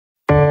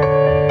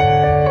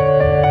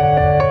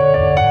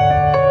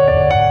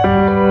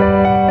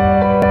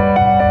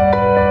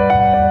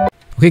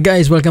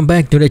Okay guys, welcome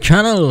back to the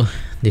channel.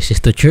 This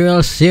is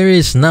tutorial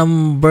series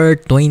number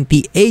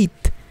 28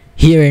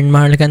 here in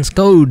Maharlikans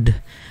code.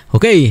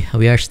 Okay,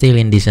 we are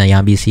still in this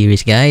Yabi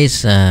series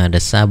guys,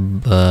 the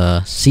sub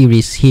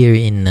series here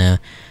in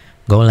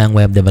Golang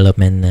Web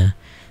Development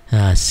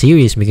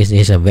series, because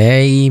this is a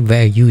very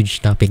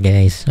huge topic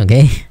guys.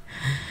 Okay,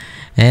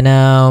 and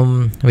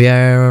we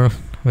are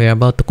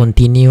about to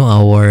continue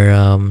our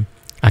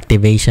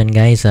activation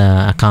guys,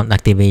 account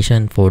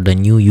activation for the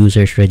new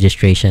users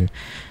registration.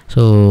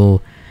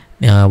 So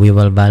we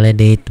will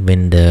validate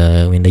when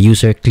the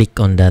user click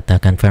on that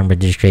confirm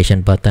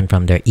registration button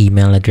from their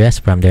email address,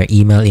 from their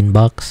email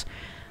inbox,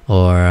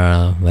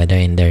 or whether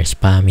in their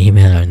spam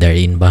email or their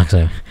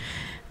inbox,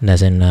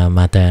 doesn't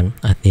matter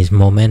at this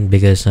moment,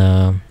 because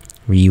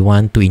we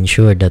want to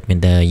ensure that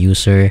when the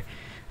user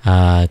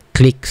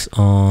clicks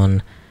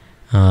on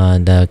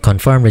the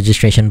confirm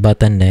registration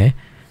button there,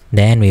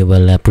 then we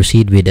will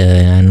proceed with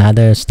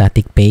another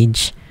static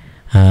page.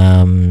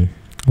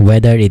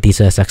 Whether it is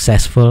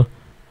successful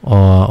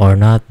or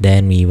not,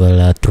 then we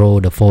will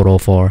throw the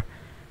 404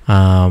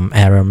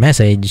 error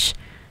message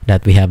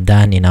that we have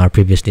done in our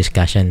previous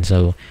discussion.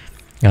 So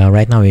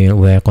right now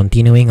we're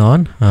continuing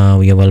on.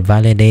 We will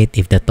validate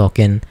if the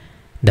token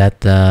that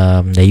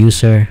the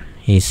user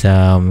is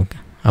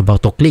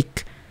about to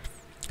click,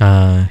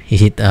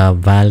 is it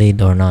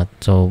valid or not.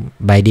 So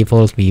by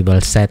default we will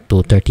set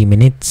to 30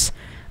 minutes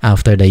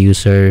after the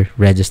user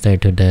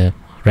registered to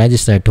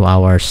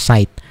our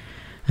site,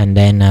 and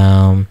then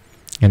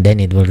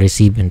it will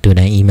receive into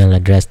the email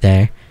address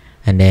there.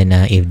 And then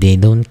if they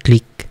don't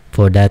click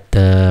for that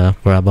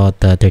for about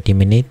 30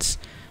 minutes,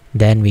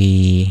 then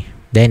we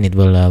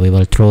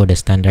will throw the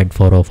standard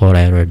 404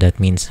 error. That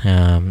means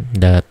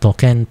the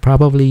token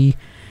probably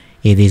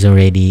it is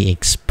already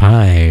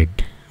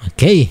expired.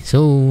 Okay,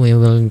 so we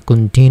will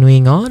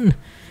continuing on,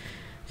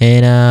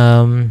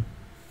 and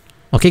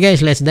okay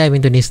guys, let's dive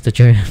into this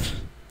tutorial.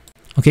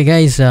 Okay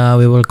guys,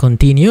 we will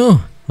continue.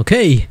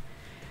 Okay,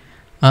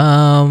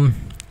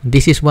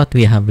 this is what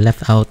we have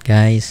left out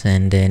guys,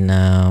 and then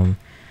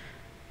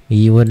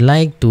we would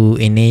like to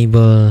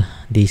enable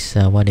this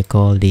what they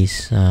call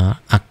this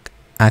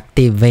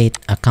activate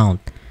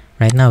account.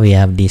 Right now we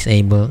have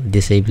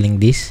disabling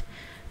this.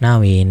 Now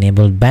we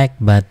enabled back,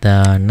 but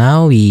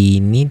now we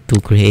need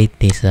to create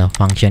this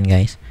function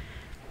guys.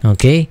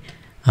 Okay,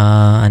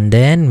 and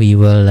then we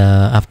will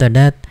after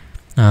that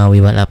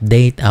we will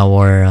update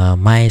our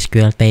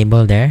MySQL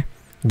table there.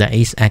 There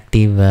is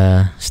active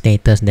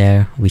status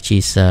there, which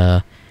is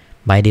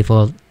by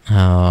default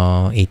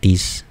it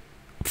is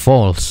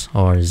false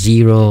or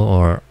 0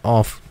 or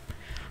off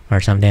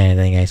or something like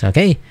that guys.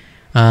 Okay,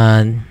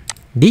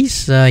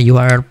 this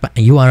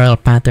URL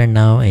pattern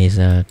now is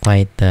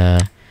quite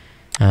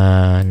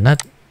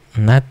not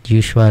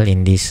usual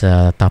in this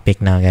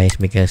topic now guys,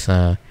 because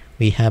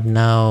we have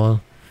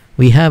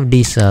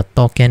this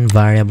token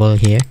variable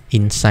here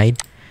inside.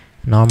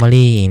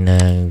 Normally in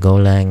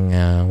Golang,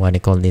 what they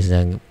call this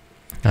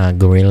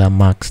Gorilla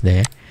Mux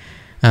there,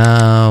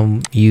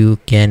 you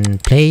can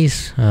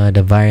place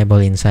the variable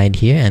inside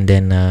here, and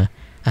then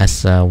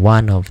as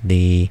one of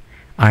the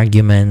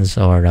arguments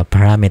or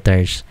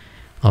parameters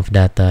of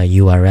that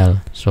URL.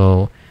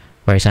 So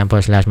for example,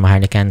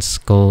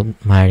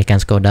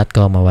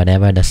 /maharlikanscode.com or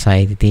whatever the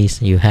site it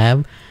is you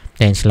have,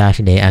 then /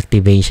 the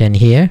activation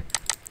here,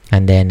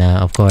 and then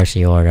of course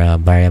your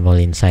variable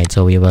inside.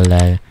 So we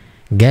will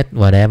get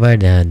whatever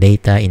the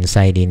data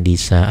inside in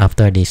this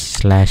after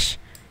this /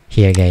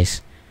 here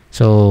guys.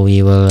 So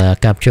we will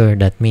capture,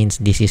 that means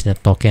this is the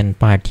token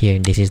part here,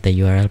 this is the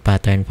URL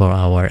pattern for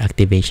our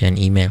activation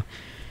email.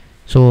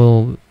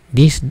 So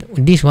this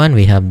one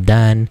we have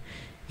done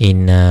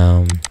in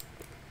our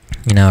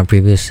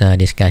previous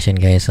discussion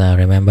guys.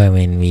 Remember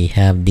when we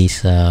have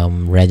this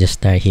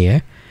register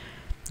here,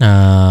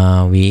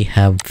 we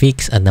have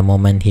fixed at the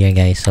moment here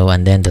guys. So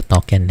and then the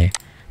token there,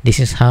 this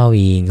is how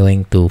we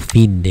going to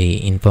feed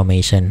the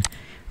information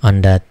on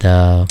that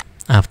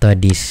after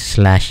this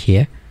 /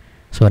 here.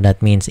 So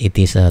that means it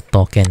is a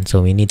token,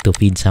 so we need to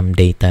feed some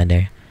data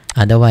there.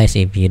 Otherwise,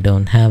 if you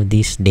don't have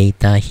this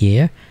data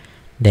here,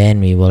 then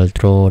we will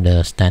throw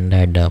the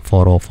standard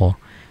 404.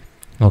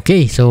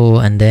 Okay, so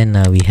and then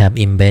we have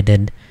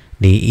embedded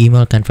the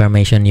email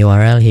confirmation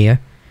URL here,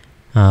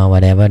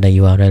 whatever the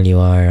URL you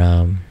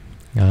are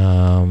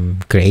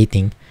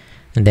creating.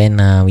 And then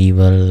we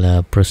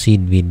will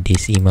proceed with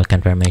this email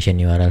confirmation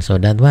URL. So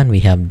that one we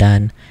have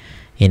done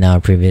in our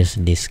previous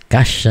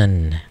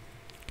discussion.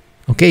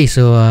 Okay,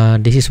 so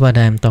this is what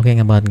I'm talking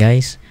about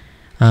guys.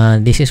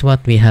 This is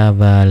what we have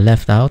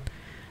left out.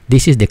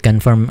 This is the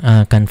confirm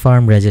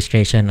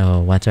registration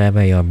or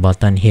whatever your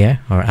button here,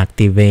 or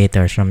activate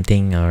or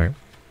something, or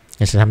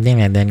something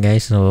like that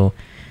guys. So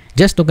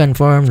just to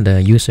confirm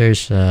the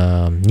user's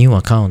new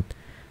account,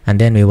 and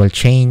then we will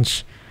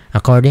change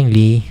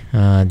accordingly.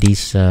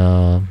 This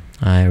I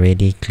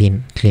already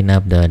clean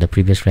up the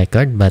previous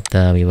record, but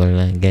we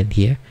will get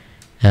here.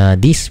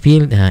 This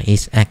field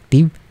is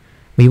active.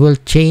 We will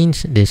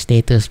change the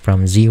status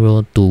from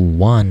 0 to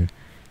 1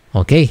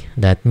 Okay,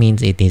 that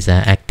means it is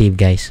active,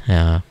 guys,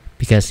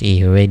 because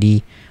he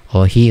already,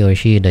 or he or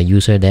she, the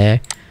user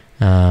there,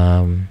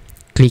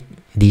 click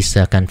this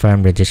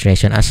confirm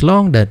registration. As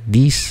long that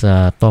this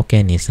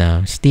token is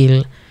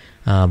still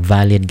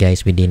valid,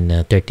 guys, within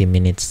 30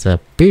 minutes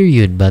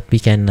period, but we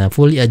can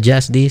fully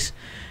adjust this.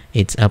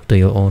 It's up to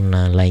your own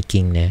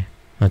liking there.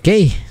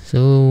 Okay,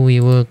 so we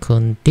will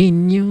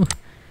continue.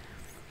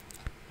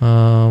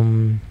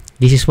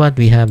 This is what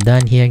we have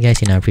done here,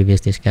 guys, in our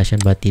previous discussion.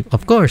 But if,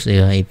 of course,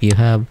 if you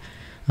have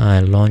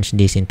launched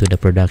this into the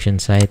production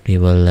site, we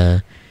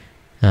will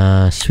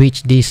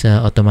switch this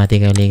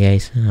automatically,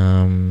 guys.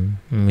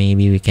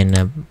 Maybe we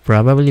can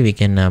probably we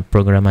can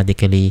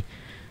programmatically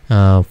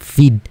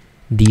feed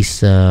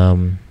this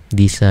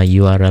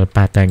URL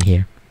pattern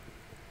here,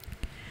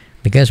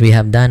 because we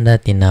have done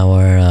that in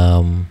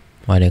our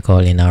what I call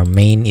in our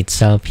main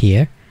itself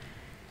here.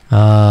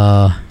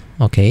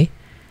 Okay,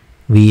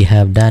 we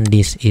have done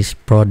this is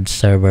prod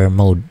server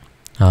mode.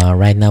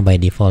 Right now by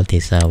default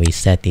is we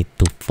set it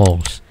to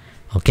false.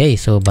 Okay,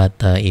 so but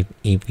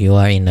if you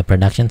are in the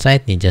production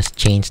site, you just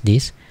change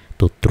this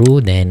to true,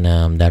 then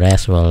the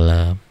rest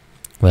will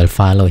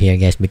follow here,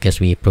 guys, because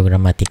we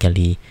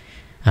programmatically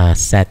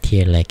set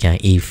here like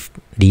if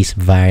this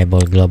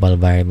variable, global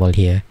variable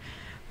here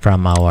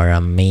from our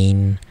main.go.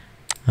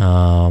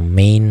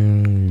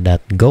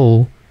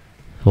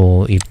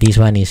 So if this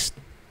one is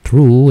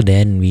true,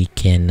 then we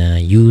can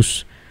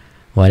use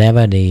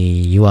whatever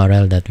the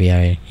URL that we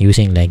are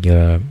using, like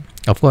your,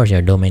 of course,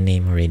 your domain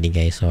name already,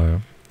 guys,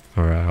 or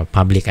a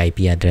public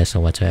IP address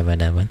or whatsoever,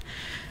 that one.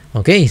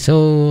 Okay,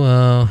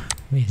 so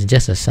it's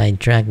just a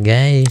sidetrack,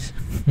 guys.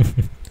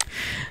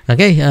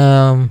 Okay,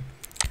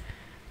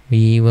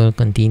 we will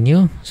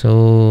continue.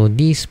 So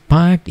this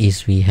part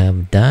is we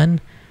have done,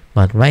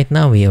 but right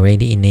now we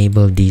already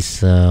enabled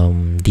this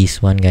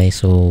this one, guys.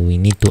 So we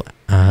need to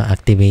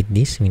activate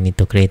this. We need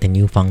to create a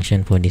new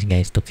function for this,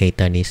 guys, to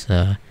cater this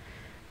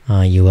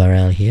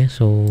URL here.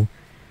 So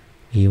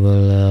we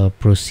will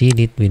proceed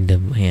it with the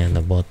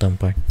bottom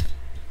part.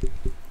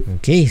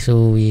 Okay,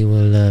 so we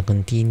will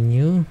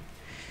continue.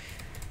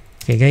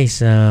 Okay,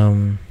 guys,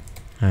 I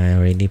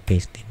already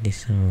pasted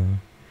this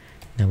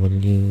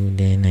W,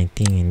 then I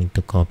think I need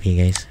to copy,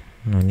 guys.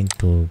 No need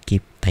to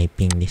keep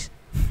typing this.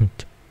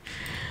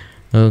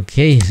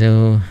 Okay,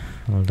 so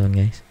hold on,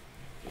 guys.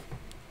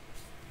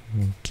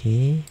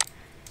 Okay,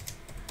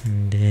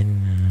 and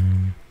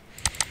then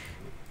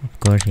of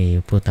course we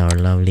put our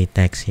lovely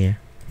text here.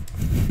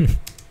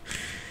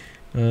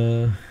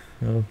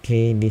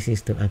 Okay, this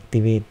is to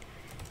activate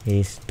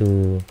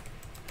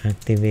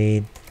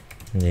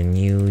the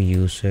new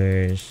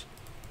users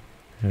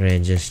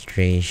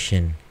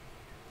registration.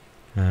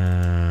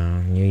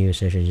 New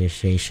user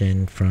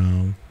registration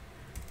from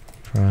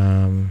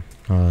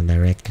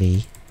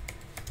directly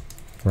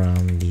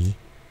from the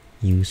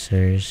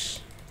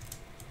user's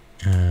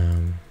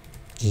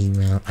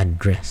email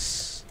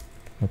address.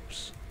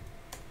 Oops.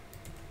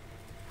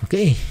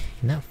 Okay,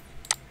 enough.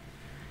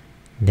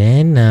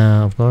 Then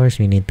of course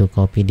we need to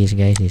copy this,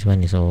 guys. This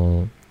one is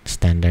all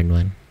standard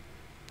one.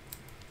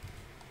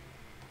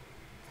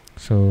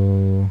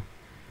 So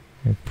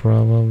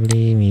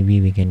probably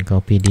maybe we can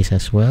copy this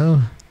as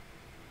well.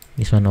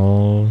 This one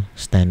all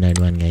standard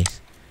one,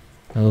 guys.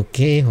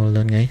 Okay, hold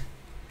on, guys.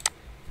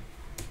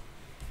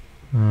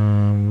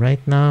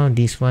 Right now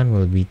this one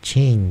will be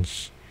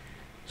changed.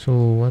 So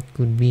what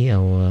could be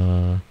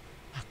our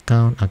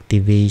account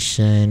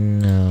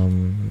activation?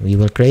 We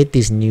will create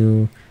this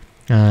new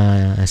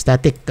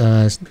static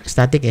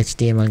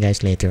HTML,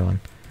 guys, later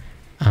on.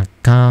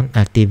 Account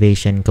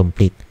activation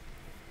complete.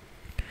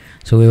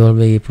 So we will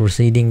be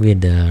proceeding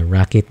with the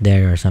rocket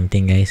there or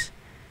something, guys.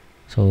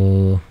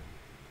 So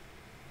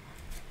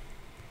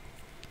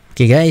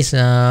okay, guys,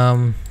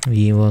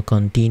 we will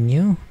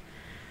continue.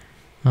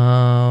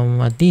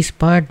 At this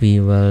part we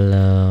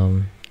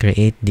will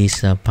create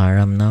this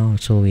param now.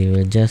 So we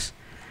will just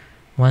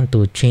want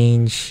to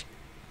change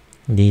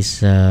this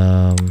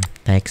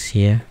text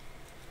here.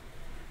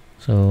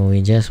 So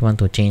we just want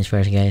to change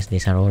first, guys.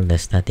 These are all the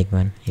static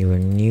one. Your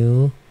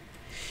new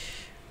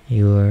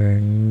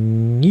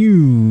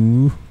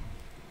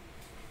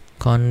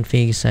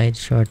config site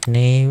short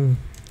name.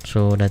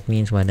 So that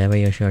means whatever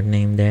your short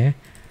name there,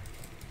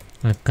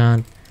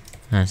 account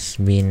has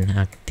been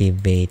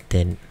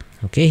activated.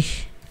 Okay.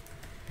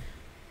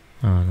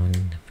 Oh no,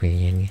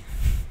 the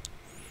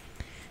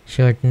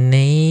short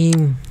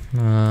name.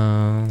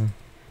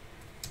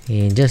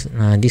 Just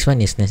this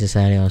one is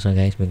necessary also,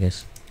 guys,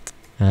 because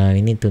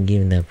we need to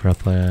give the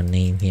proper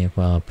name here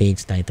for our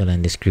page title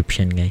and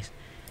description, guys.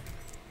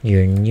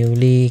 Your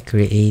newly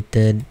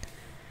created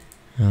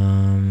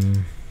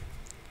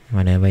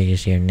whatever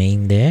is your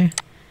name there,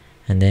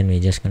 and then we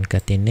just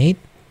concatenate.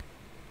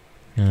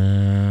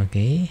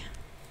 Okay,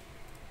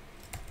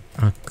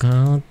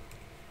 account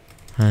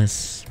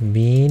has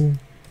been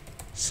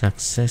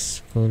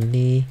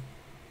successfully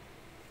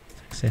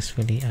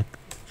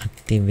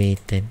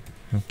activated.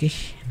 Okay,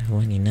 that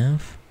one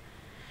enough.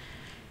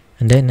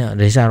 And then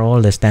these are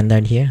all the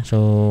standard here.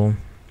 So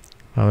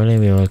Probably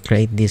we will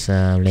create this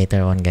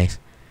later on, guys.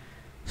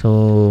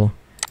 So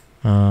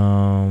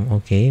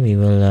okay, we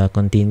will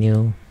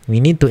continue. We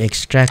need to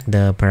extract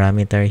the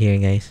parameter here,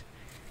 guys.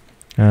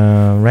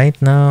 Right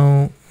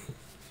now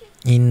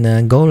in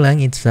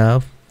Golang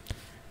itself,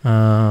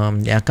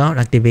 the account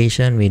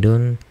activation, we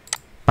don't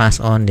pass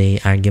on the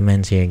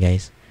arguments here,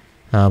 guys.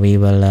 We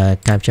will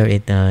capture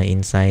it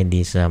inside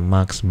these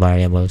mux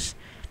variables.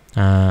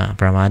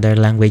 From other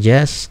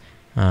languages,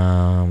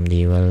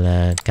 they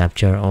will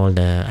capture all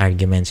the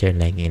arguments here,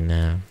 like in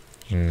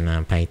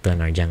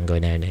Python or Django.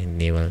 There,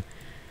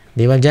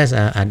 they will just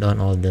add on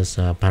all those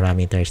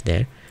parameters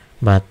there.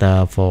 But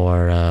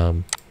for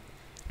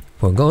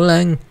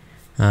Golang,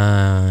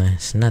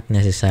 it's not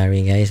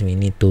necessary, guys. We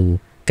need to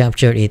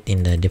capture it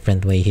in the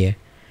different way here.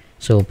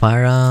 So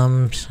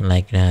params,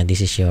 like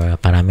this is your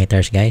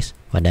parameters, guys.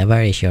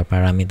 Whatever is your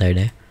parameter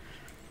there.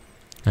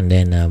 And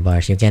then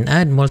bars, you can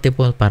add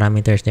multiple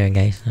parameters there,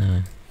 guys.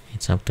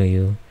 It's up to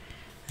you.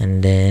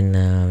 And then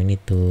we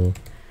need to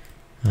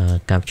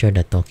capture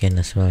the token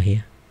as well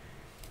here.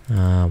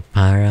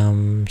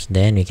 Params,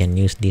 then we can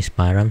use these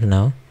params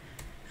now,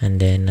 and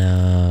then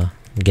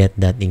get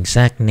that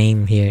exact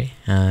name here,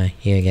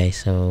 guys.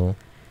 So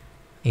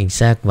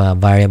exact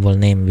variable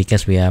name,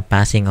 because we are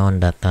passing on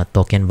that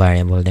token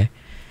variable there.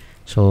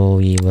 So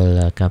we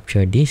will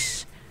capture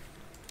this,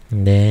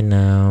 and then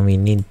we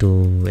need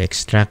to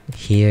extract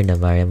here the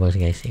variables,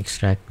 guys.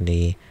 Extract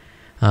the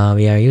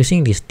we are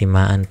using this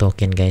timaan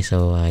token, guys,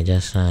 so I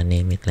just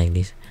name it like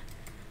this.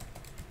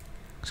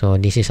 So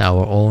this is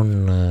our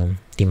own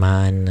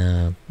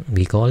timaan,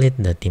 we call it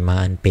the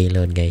timaan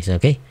payload, guys.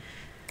 Okay,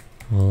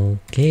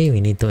 we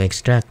need to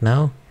extract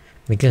now,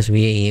 because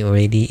we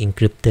already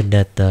encrypted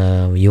that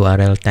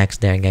URL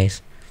text there,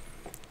 guys.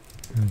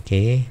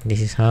 Okay,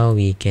 this is how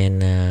we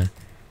can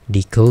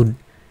decode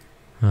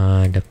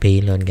the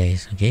payload,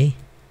 guys. Okay,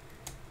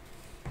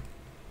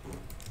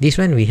 this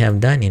one we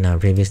have done in our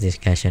previous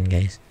discussion,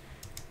 guys,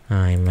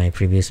 in my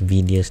previous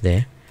videos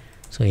there,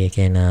 so you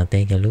can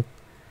take a look.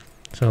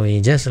 So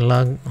we just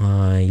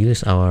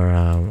use our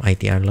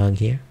ITR log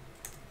here.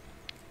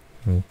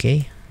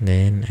 Okay,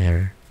 then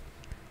error.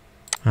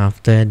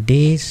 After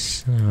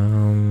this,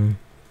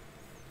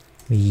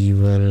 we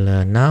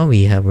will now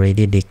we have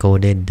already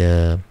decoded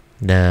the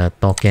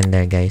token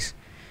there, guys.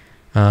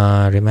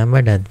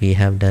 Remember that we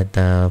have that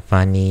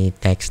funny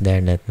text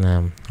there, that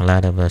a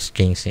lot of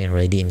strings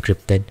already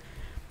encrypted,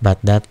 but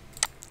that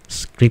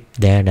script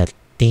there, that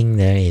thing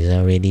there, is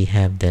already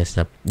have this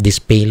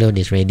payload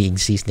is already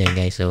exists there,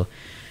 guys. So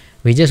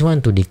we just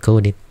want to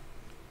decode it.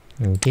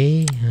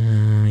 Okay,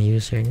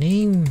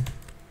 username,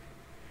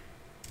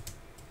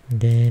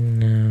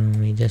 then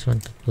we just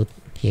want to put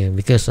here,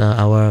 because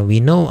we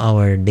know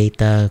our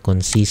data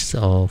consists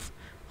of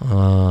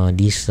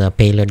this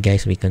payload,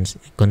 guys. We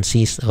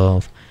consist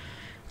of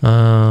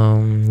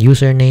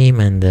username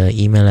and the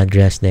email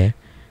address there.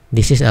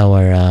 This is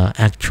our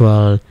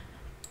actual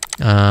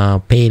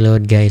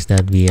payload, guys,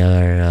 that we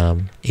are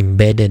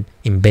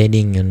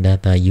embedding in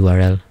that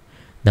URL.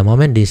 The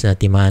moment this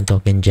timaan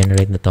token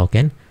generate the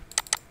token,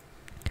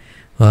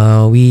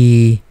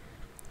 we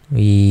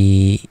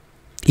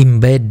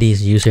embed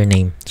this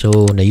username. So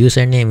the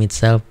username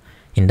itself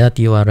in that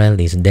URL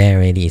is there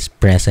already, is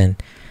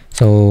present.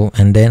 So,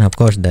 and then of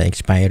course the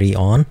expiry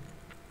on,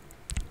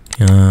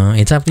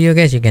 it's up to you,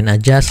 guys. You can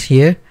adjust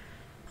here,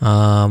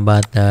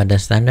 but the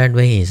standard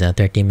way is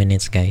 30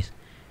 minutes, guys.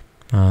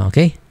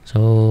 Okay,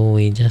 so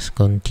we just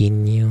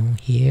continue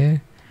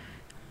here.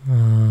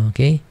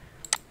 Okay,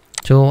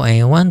 so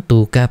I want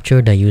to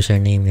capture the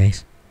username,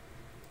 guys.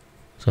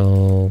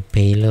 So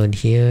payload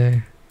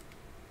here,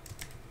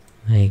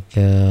 like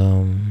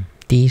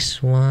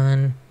this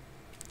one.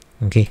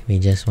 Okay, we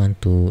just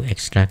want to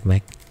extract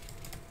back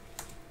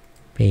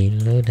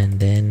payload, and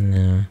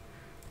then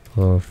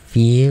for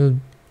field,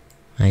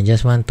 I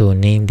just want to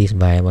name this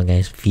variable,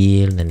 guys,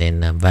 field, and then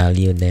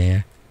value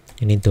there.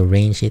 You need to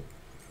range it,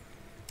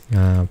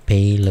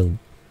 payload.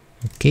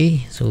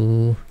 Okay,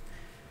 so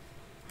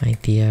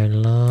ITR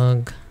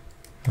log,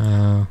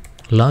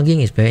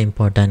 logging is very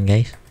important,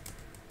 guys,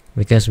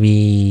 because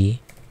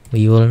we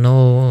will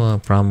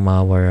know from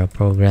our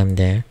program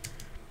there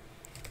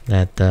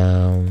that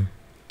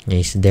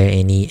is there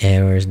any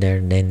errors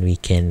there, then we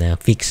can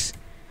fix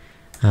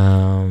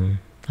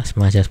as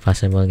much as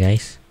possible,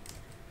 guys.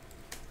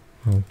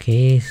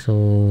 Okay, so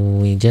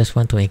we just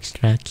want to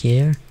extract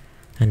here,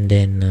 and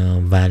then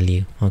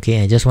value.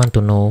 Okay, I just want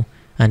to know,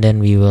 and then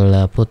we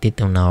will put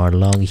it on our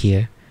log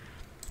here.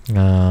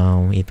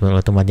 It will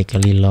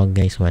automatically log,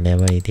 guys,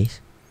 whatever it is.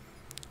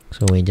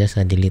 So we just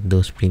delete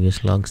those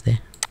previous logs there.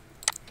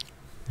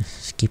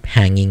 Just keep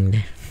hanging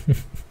there.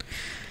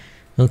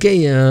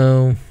 Okay,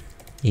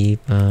 if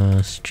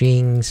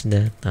strings,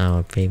 that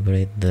our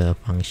favorite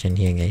function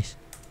here, guys.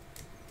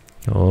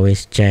 So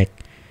always check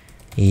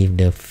if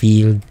the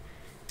field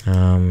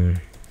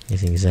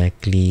is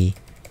exactly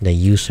the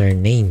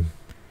username.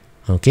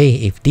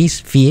 Okay, if this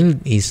field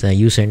is a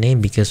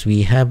username, because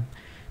we have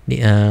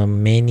the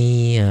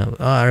many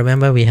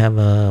remember we have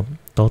a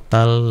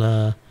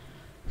total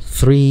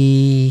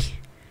three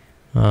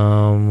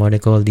what they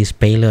call this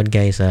payload,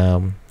 guys.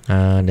 The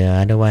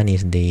other one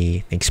is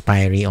the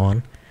expiry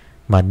on,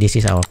 but this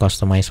is our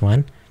customized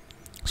one.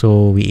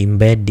 So we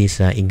embed this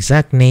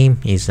exact name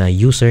is a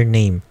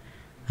username.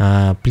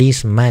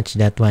 Please match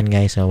that one,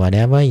 guys. So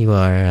whatever you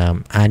are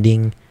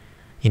adding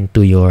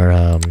into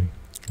your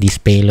this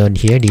payload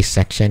here, this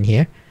section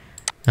here,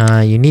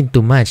 you need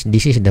to match.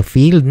 This is the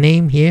field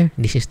name here,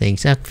 this is the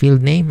exact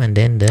field name, and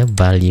then the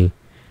value,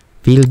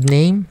 field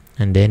name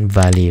and then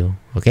value.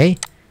 Okay,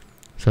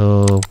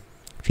 so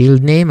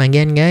field name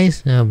again,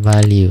 guys,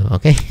 value.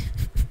 Okay.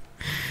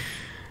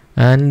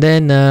 And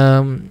then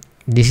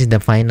this is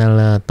the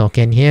final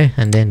token here,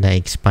 and then the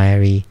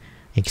expire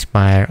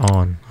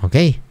on.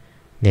 Okay,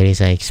 there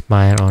is a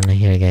expire on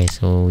here, guys.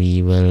 So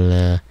we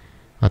will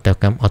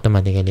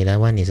automatically, that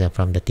one is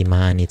from the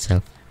Timaan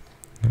itself.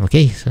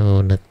 Okay,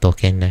 so the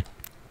token there,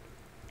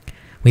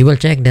 we will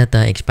check that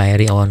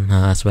expiry on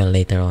as well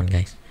later on,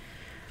 guys.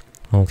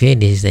 Okay,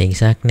 this is the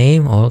exact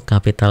name, all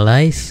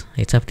capitalized.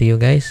 It's up to you,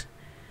 guys,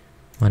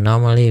 but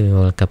normally we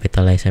will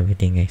capitalize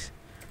everything, guys.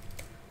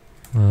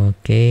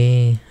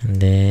 Okay, and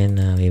then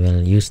we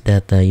will use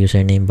that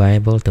username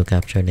variable to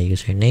capture the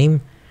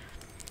username.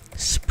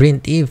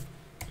 Printf,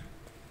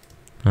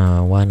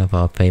 one of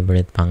our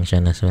favorite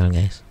function as well,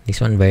 guys. This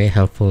one very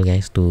helpful,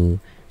 guys, to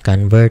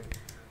convert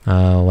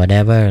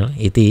whatever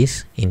it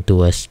is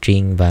into a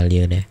string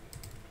value there.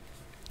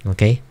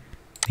 Okay,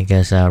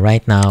 because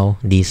right now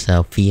this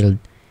field,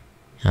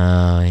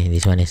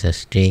 this one is a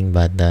string,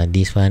 but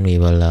this one we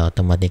will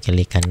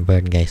automatically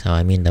convert, guys. So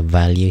I mean the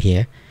value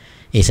here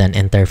is an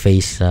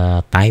interface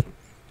type.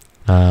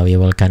 We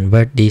will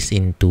convert this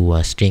into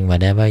a string,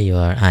 whatever you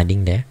are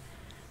adding there,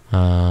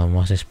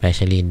 most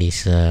especially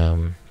this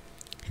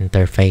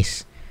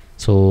interface.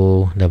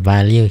 So the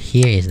value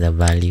here is the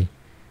value.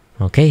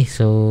 Okay,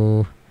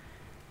 so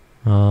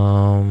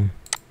okay,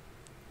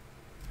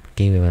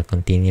 we will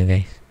continue,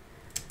 guys.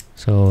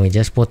 So we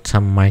just put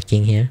some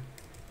marking here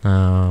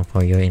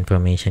for your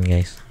information,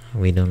 guys.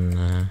 We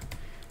don't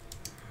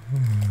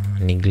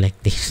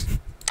neglect this.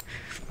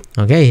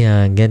 Okay,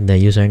 get the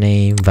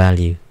username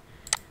value,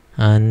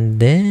 and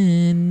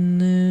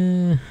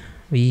then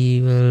we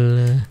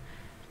will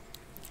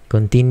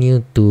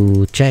continue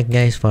to check,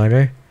 guys,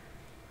 further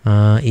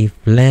if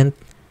length,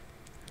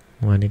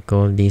 what they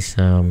call this,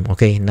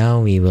 okay,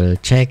 now we will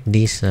check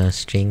these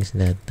strings,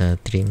 that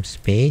trim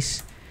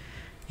space,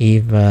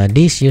 if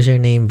this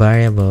username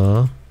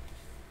variable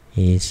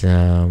is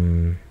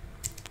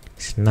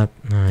it's not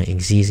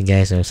exist,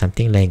 guys, or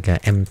something like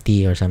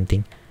empty or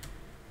something.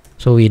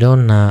 So we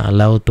don't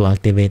allow to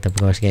activate, of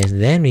course, guys.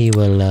 Then we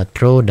will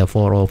throw the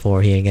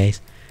 404 here, guys,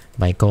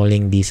 by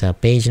calling this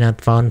page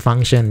not found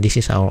function. This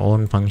is our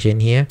own function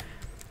here,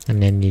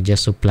 and then you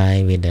just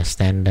supply with the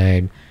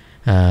standard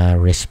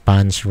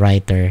response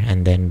writer,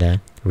 and then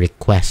the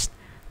request,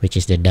 which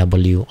is the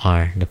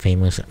WR, the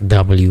famous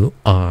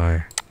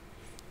WR.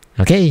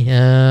 Okay,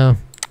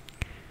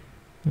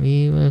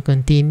 we will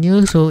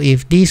continue. So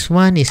if this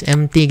one is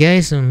empty,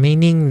 guys,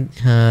 meaning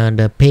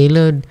the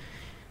payload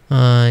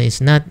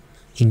is not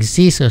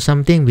exist or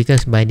something,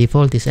 because by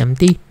default is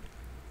empty,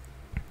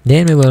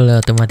 then we will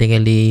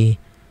automatically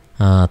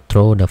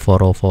throw the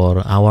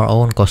 404, our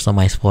own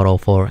customized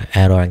 404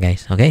 error,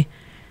 guys. Okay,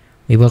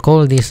 we will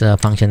call this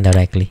function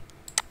directly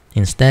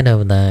instead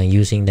of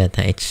using that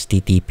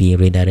HTTP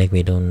redirect.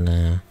 We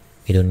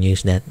don't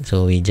use that,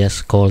 so we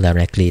just call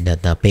directly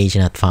that page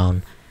not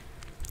found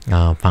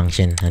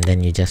function, and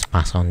then you just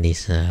pass on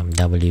this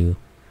WR.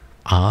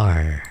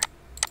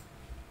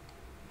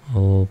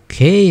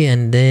 Okay,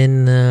 and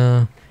then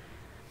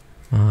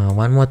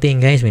one more thing,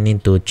 guys, we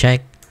need to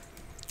check.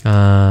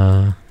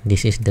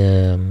 This is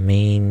the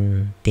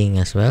main thing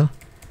as well.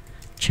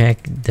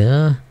 Check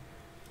the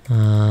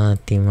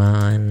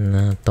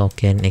Timaan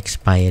token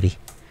expiry.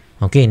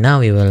 Okay, now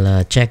we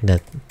will check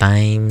the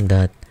time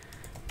that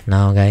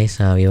now, guys,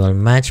 we will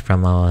match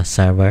from our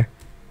server.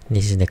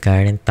 This is the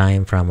current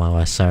time from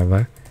our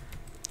server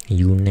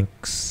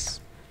Unix.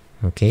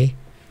 Okay,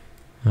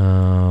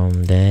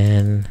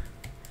 then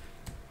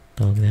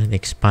token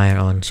expire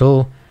on.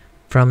 So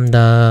from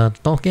the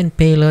token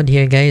payload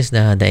here, guys,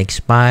 the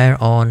expire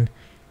on,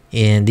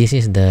 and this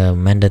is the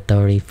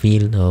mandatory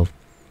field of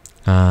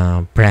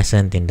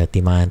present in the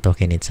Timaan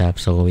token itself.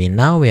 So we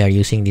are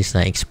using this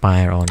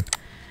expire on.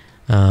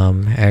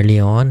 Early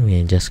on,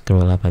 we just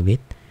scroll up a bit.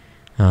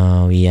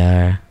 We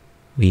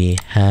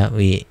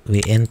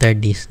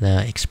entered this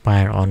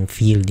expire on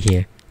field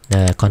here,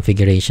 the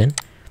configuration.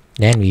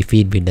 Then we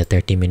feed with the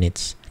 30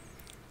 minutes.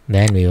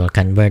 Then we will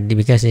convert,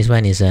 because this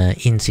one is a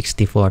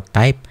int64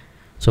 type,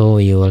 so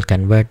you will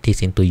convert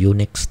this into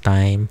Unix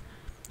time,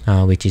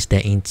 which is the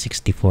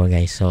int64,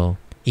 guys. So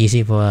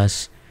easy for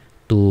us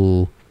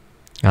to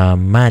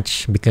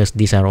match, because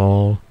these are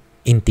all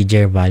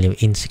integer value,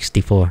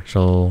 int64.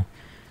 So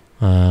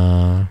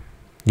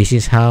this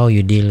is how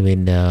you deal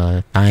with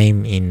the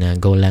time in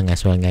Golang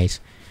as well, guys.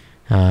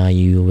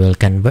 You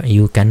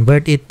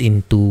convert it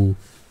into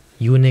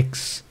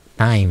Unix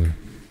time.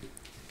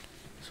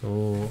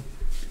 So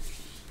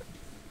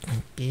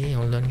Okay,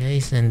 hold on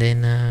guys, and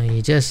then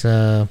you just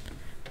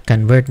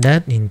convert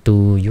that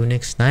into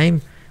Unix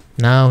time.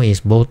 Now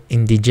is both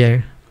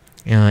integer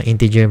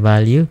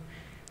value.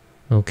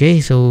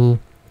 Okay, so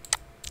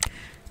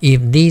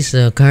if this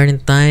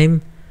current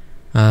time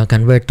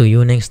convert to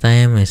Unix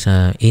time is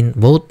in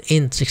both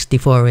int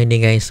 64 already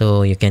guys,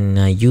 so you can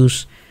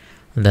use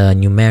the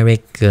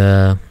numeric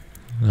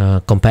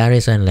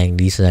comparison like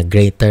this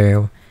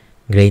greater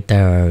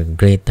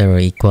or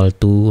equal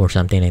to or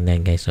something like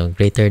that guys. So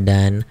greater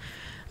than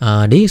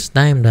this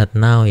time that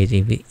now is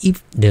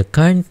if the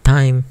current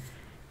time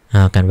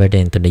converted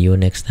into the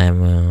Unix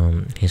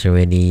time is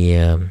already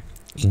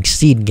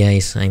exceed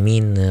guys, I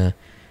mean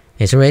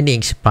it's already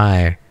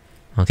expired.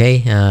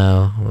 Okay,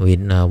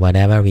 with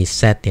whatever we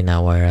set in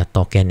our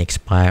token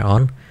expire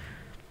on,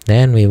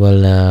 then we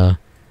will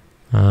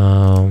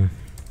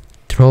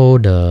throw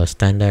the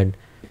standard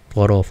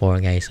 404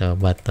 guys.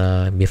 But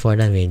before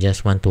that we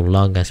just want to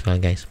log as well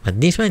guys,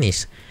 but this one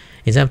is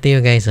it's up to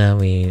you guys.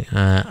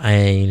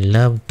 I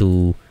love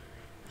to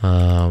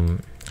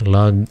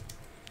log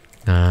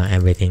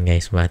everything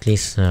guys, but at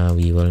least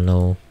we will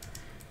know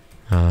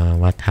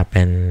what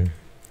happened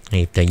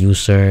if the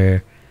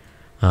user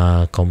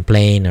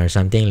complain or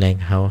something like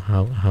how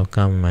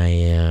come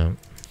my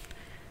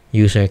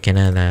user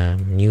cannot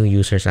new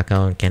user's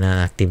account cannot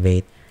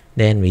activate.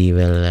 Then we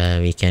will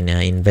we can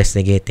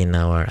investigate in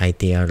our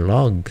ITR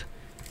log.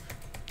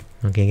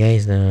 Okay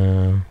guys,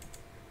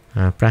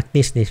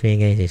 practice this way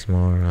guys is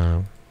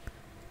more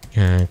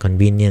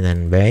convenient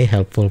and very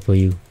helpful for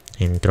you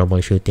in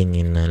troubleshooting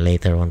in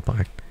later on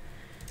part.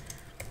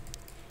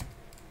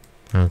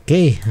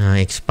 Okay,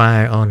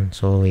 expire on,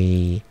 so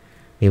we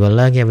will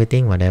log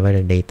everything, whatever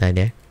the data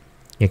there.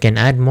 You can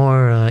add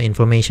more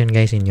information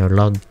guys in your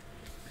log.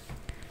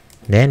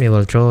 Then we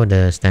will throw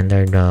the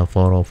standard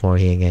 404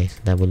 here guys,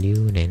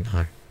 W then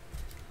R.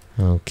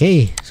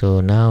 Okay,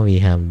 so now we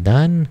have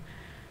done,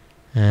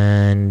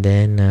 and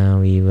then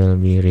we will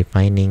be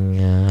refining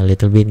a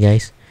little bit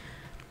guys.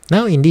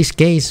 Now in this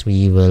case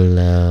we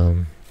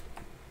will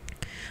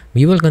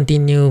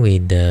continue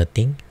with the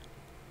thing.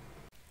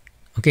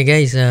 Okay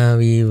guys,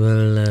 we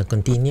will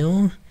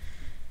continue.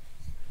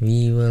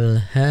 We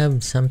will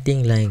have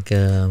something like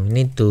we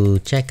need to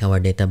check our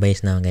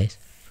database now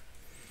guys.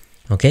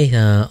 Okay,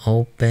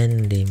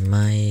 open the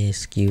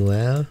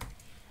MySQL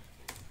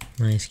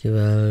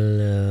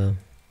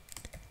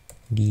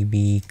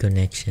DB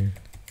connection.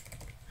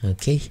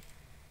 Okay,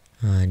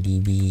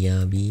 DB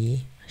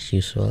Yabi as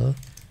usual.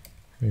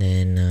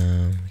 Then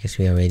because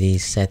we already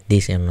set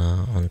this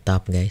on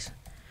top guys.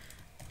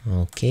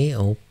 Okay,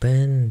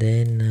 open,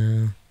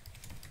 then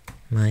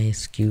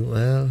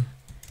MySQL,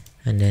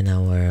 and then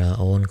our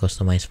own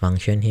customized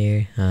function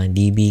here,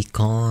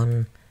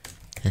 dbcon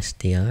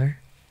str,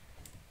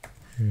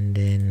 and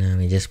then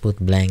we just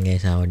put blank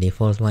guys. Our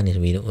default one is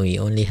we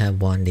only have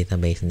one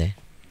database there,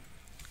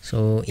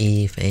 so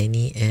if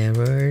any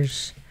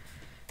errors,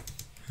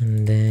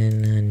 and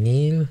then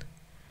nil,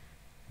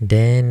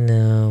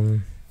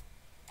 then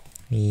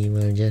we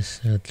will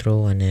just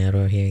throw an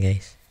error here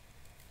guys.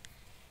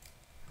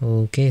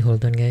 Okay,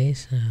 hold on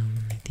guys,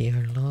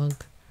 tr log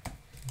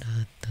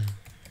dot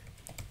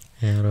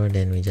error,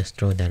 then we just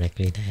throw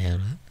directly the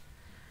error.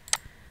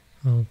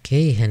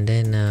 Okay, and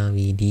then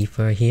we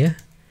defer here,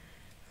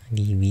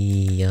 db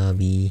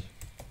yabi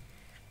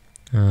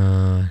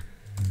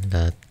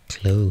dot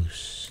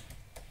close.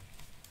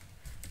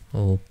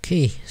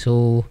 Okay,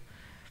 so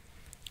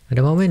at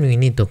the moment we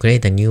need to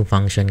create a new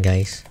function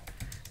guys.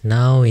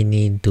 Now we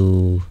need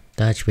to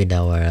touch with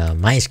our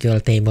MySQL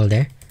table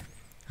there.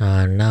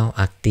 Now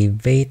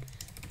activate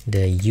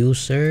the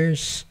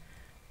users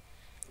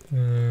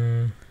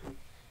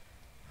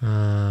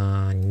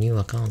new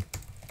account,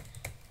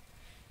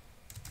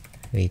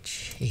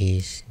 which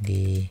is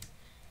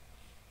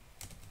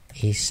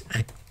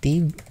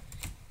active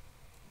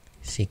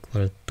is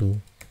equal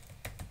to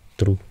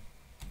true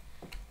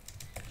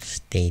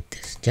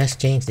status.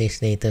 Just change the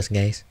status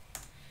guys.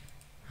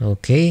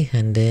 Okay,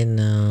 and then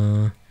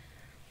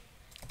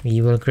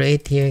we will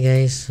create here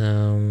guys.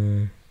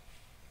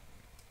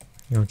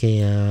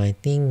 Okay, I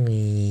think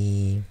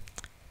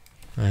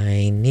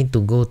I need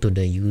to go to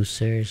the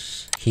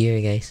users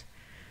here guys.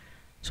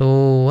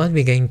 So what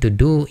we're going to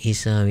do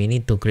is we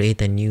need to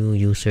create a new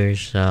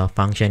users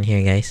function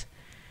here guys.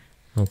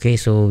 Okay,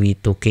 so we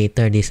to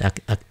cater this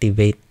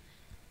activate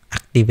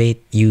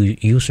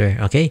user.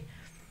 Okay,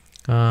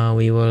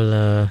 we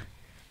will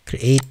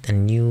create a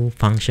new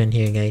function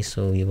here guys,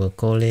 so we will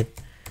call it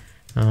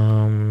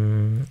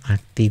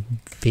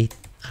activate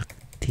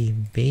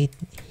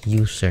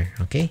user.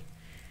 Okay,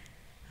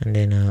 and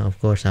then of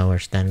course our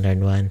standard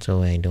one,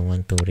 so I don't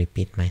want to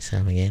repeat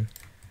myself again.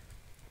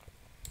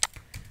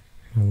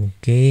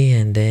 Okay,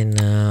 and then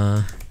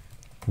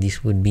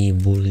this would be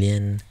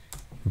boolean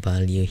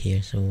value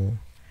here, so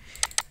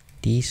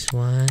this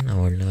one,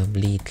 our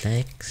lovely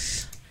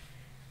text,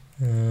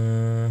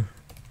 I'll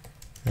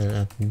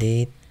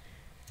update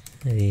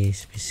the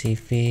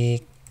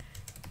specific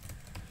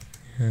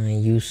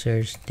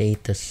user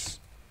status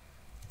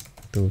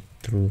to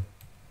true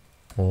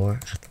or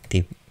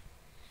active,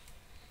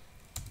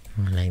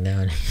 like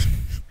that.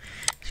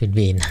 Should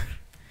be enough.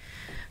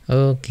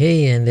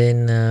 Okay, and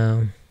then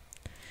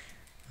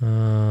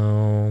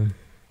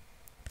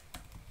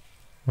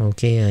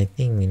okay, I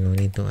think we no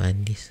need to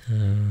add this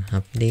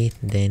update,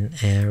 then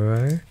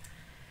error.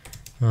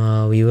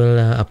 We will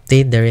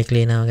update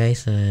directly now,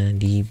 guys.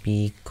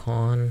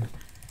 dbcon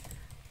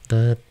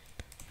dot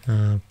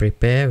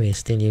prepare. We're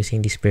still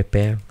using this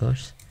prepare, of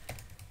course.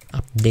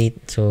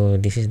 Update. So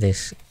this is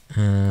this.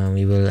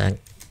 We will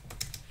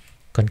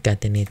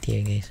concatenate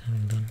here, guys.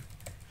 Hold on.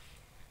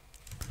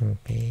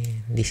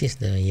 Okay, this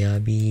is the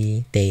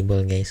Yabi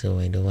table, guys. So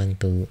I don't want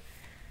to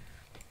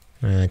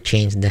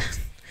change that.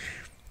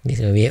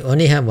 This we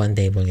only have one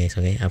table, guys.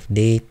 Okay,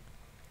 update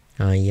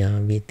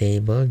Yabi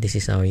table. This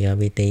is our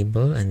Yabi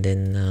table, and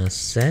then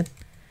set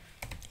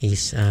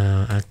is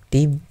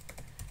active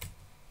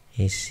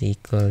is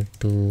equal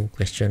to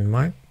question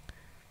mark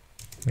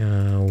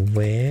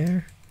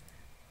where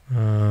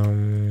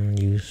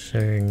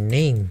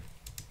username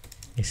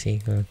is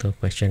equal to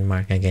question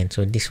mark again.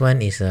 So this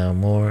one is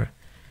more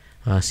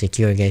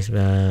secure, guys.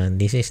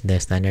 This is the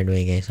standard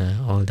way, guys.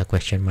 All the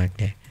question mark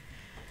there.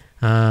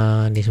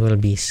 This will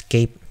be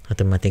escaped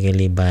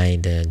automatically by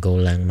the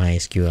Golang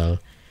MySQL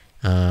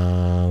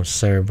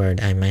server,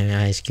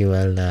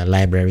 MySQL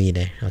library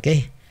there.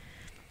 Okay,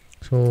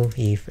 so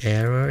if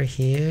error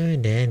here,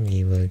 then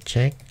we will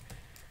check.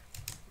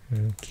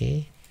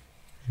 Okay,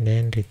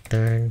 then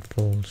return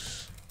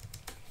false.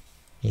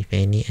 If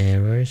any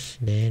errors,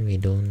 then we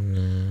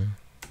don't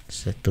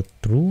set to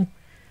true,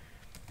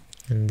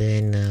 and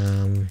then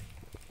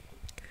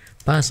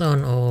pass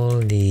on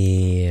all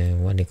the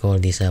what they call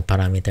this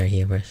parameter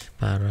here first.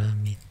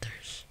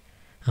 Parameters.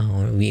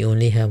 We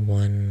only have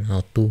one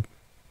or two.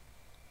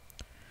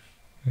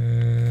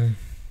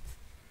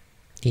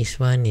 This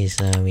one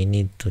is we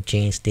need to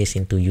change this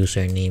into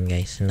username,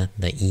 guys, not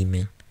the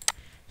email.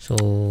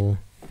 So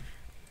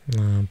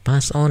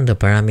pass on the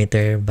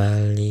parameter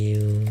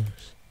values.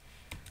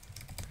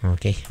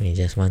 Okay, we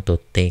just want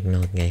to take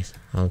note, guys.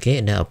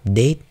 Okay, the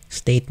update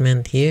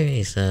statement here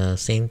is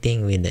same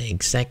thing with the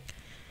exec,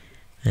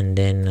 and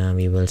then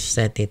we will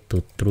set it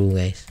to true,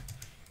 guys,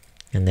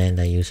 and then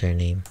the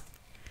username.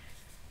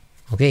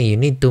 Okay, you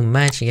need to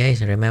match,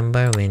 guys.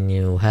 Remember, when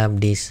you have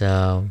this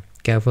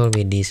careful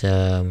with this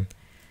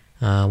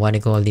what do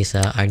you call this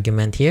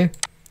argument here.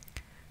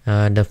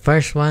 The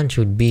first one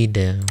should be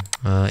the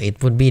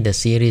it would be the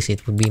series,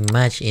 it would be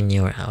matched in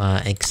your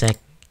exec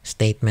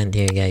statement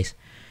here, guys.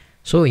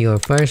 So your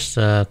first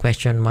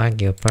question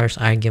mark, your first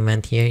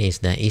argument here is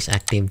the is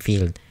active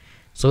field.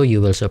 So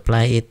you will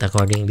supply it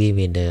accordingly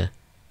with the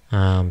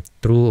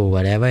true or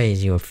whatever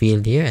is your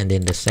field here, and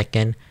then the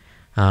second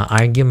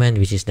argument,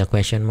 which is the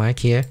question mark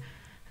here,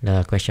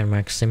 the question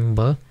mark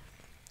symbol,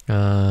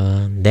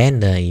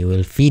 then you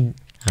will feed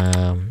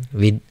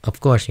with, of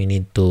course, you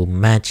need to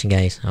match,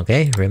 guys.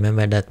 Okay,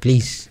 remember that,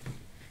 please.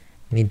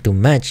 Need to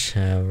match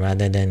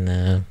rather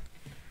than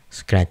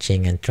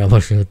scratching and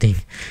troubleshooting.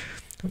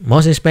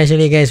 Most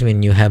especially, guys,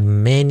 when you have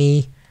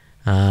many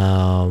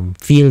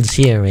fields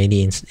here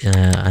already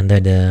under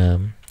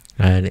the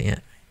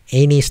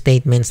any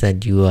statements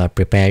that you are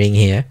preparing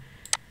here.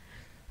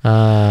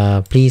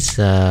 Please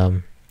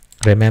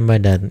remember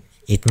that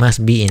it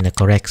must be in the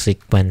correct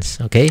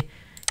sequence. Okay,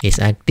 it's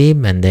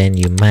active, and then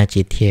you match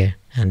it here,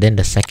 and then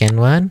the second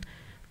one,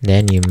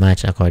 then you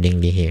match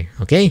accordingly here.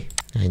 Okay,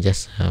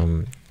 just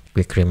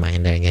quick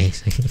reminder,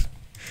 guys.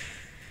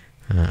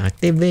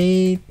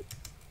 Activate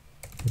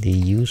the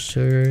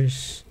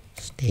user's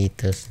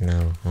status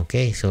now.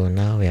 Okay, so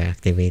now we are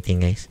activating,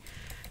 guys,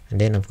 and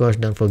then of course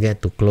don't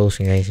forget to close,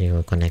 guys,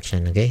 your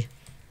connection. Okay,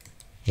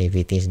 if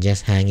it is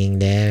just hanging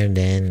there,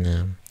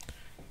 then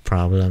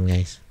problem,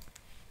 guys.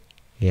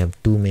 You have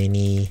too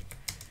many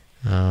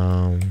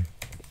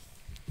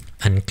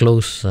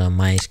unclosed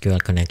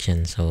MySQL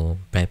connections, so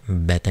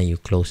better you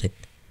close it.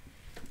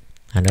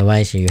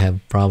 Otherwise you have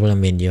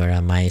problem with your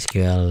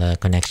MySQL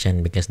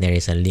connection, because there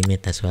is a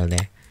limit as well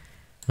there.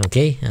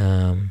 Okay,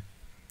 and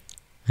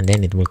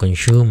then it will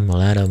consume a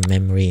lot of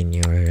memory in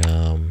your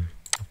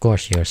of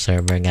course your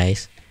server,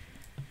 guys.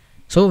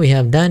 So we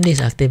have done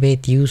this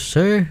activate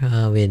user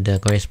with the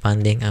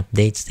corresponding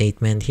update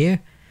statement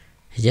here.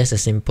 It's just a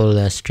simple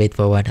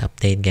straightforward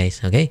update,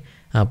 guys. Okay,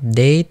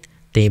 update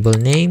table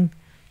name,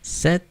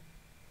 set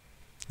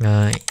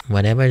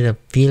whatever the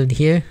field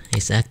here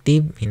is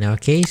active in our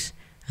case,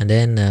 and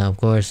then of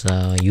course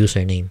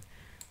username.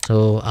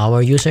 So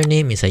our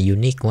username is a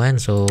unique one,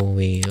 so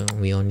we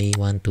only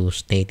want to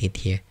state it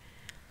here.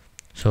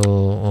 So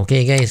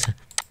okay, guys,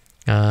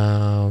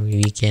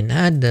 we can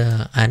add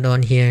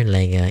on here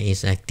like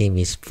is active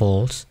is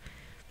false,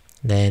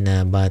 then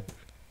but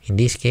in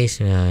this case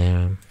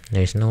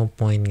there's no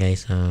point,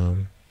 guys,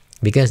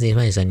 because this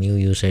one is a new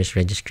user's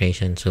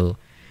registration. So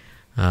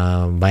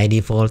by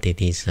default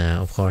it is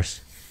of course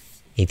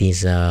it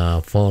is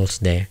false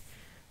there.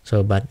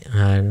 So but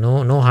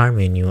no harm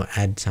when you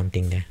add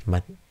something there,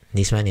 but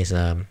this one is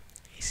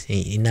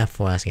enough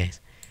for us, guys.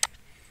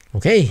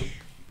 Okay,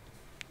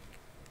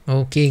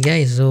 Okay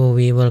guys, so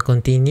we will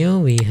continue.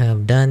 We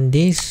have done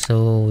this,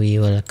 so we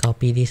will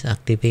copy this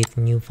activate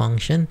new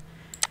function.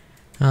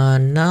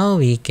 Now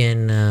we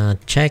can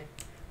check,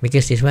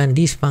 because this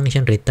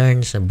function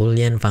returns a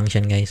boolean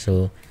function guys,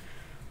 so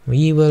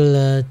we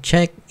will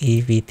check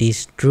if it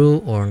is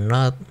true or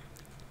not,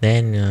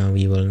 then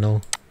we will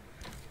know.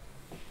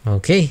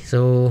 Okay,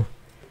 so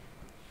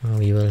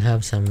we will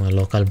have some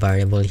local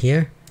variable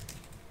here.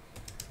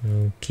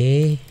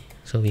 Okay,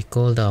 so we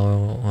called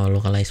our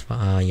localized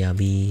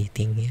Yabi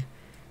thing here,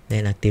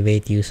 then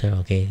activate user.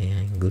 Okay,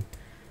 yeah, good.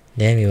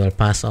 Then we will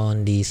pass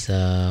on this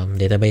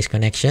database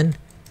connection,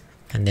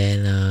 and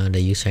then the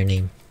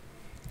username,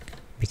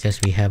 because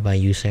we have a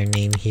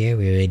username here.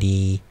 We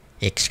already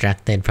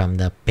extracted from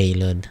the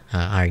payload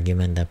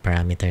argument the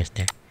parameters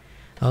there.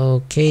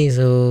 Okay,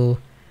 so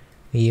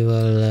we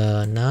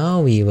will now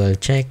we will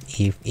check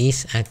if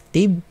is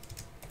active.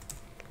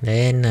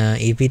 Then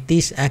if it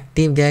is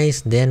active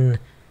guys, then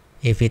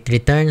if it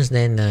returns,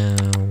 then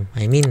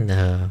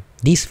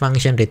this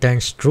function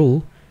returns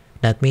true.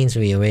 That means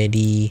we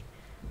already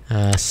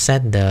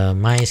set the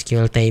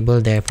MySQL table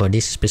there for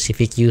this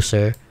specific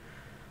user.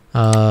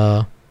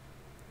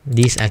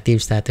 This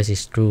active status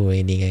is true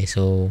already guys,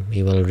 so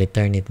we will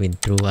return it with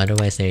true.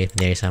 Otherwise, if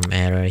there's some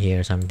error here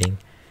or something,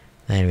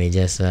 then we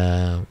just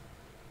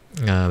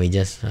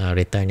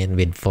return it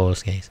with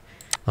false guys.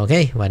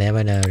 Okay,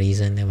 whatever the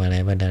reason,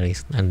 whatever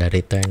the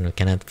return, we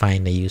cannot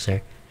find the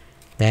user,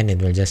 then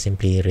it will just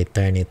simply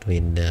return it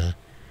with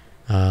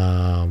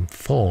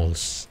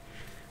false.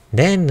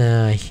 Then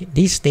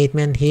this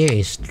statement here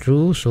is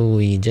true, so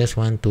we just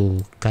want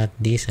to cut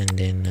this and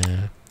then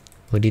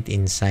put it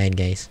inside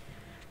guys.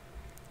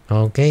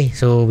 Okay,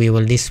 so we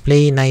will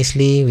display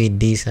nicely with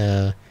this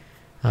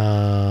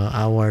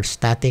our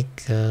static.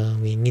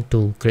 We need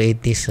to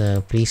create this,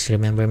 please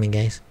remember me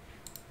guys.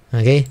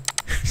 Okay.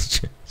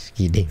 Just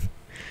kidding.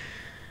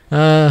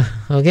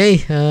 Okay,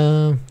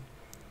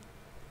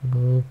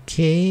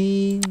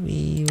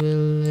 we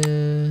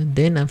will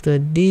then after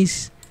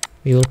this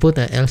we will put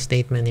a else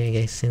statement here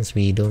guys, since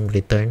we don't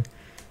return.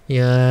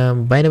 Yeah,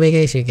 by the way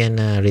guys, you can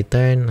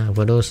return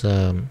for those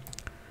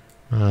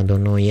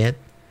don't know yet,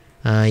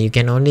 you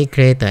can only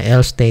create a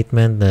else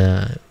statement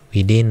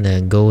within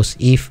the Go's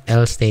if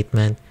else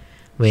statement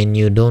when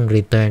you don't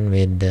return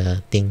with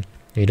the thing.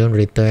 You don't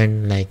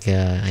return like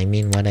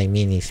what I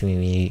mean is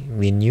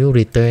when you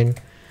return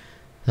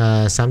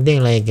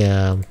something like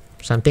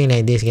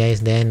this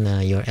guys, then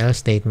your else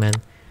statement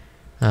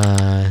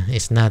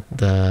is not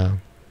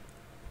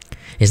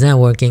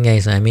working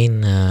guys.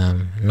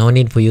 No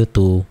need for you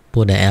to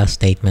put the else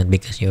statement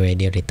because you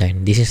already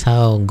returned. This is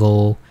how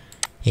Go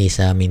is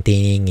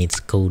maintaining its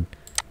code.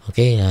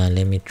 Okay,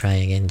 let me try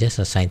again, just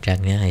a sidetrack.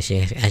 Yeah, as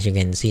you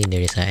can see,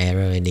 there is an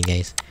error already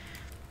guys.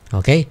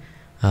 Okay,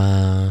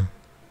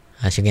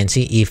 as you can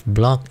see, if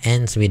block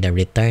ends with a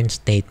return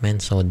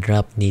statement, so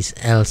drop this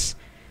else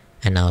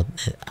and out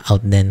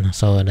then.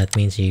 So that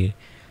means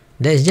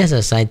that's just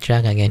a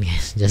sidetrack again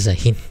guys, just a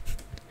hint.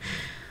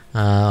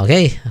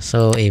 Okay,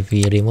 so if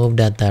we remove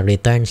that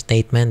return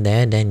statement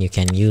there, then you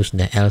can use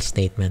the else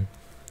statement.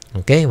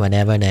 Okay,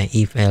 whatever the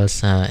if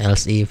else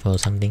else if or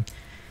something,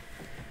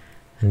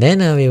 and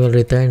then we will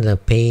return the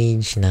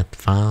page not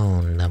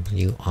found,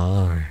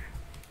 WR.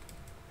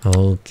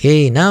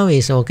 Okay, now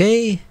it's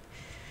okay.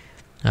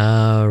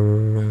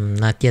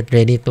 Not yet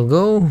ready to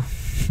go.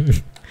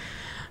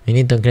 We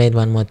need to create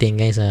one more thing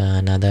guys,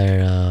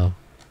 another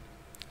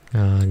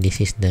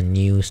this is the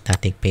new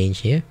static page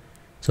here,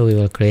 so we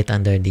will create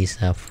under this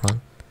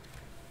front.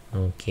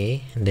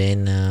 Okay,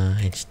 then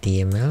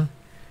HTML,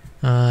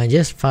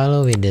 just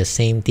follow with the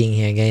same thing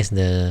here guys,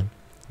 the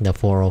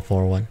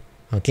 404 one.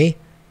 Okay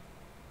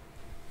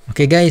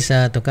guys,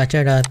 to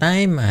capture the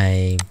time,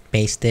 I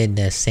pasted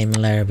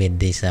similar with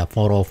this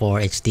 404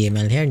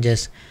 HTML here.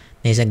 Just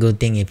it's a good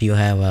thing if you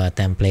have a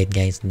template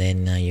guys,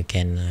 then you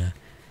can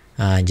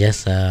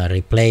just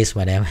replace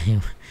whatever.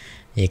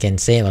 You can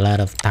save a lot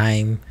of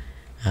time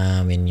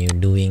when you're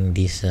doing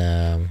this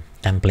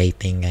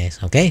templating guys.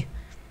 Okay,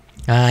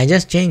 I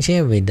just changed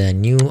here with the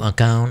new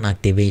account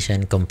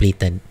activation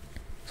completed.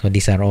 So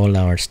these are all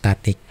our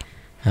static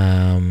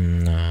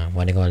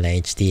what do you call the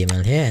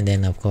HTML here, and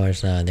then of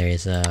course there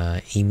is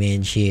a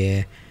image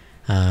here,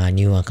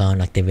 new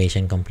account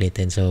activation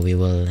completed. So we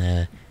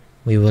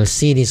will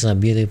see this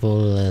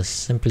beautiful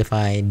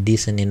simplified,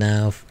 decent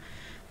enough,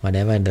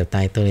 whatever the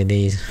title it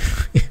is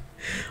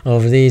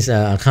of this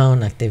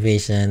account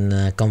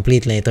activation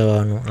complete later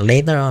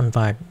on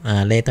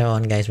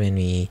guys, when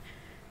we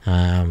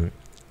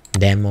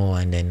demo,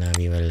 and then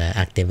we will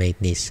activate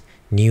these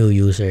new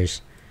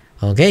users.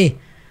 Okay,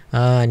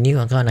 new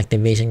account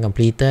activation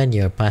completed,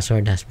 your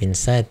password has been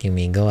set, you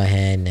may go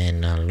ahead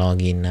and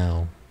log in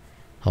now.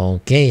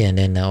 Okay, and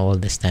then all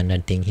the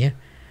standard thing here.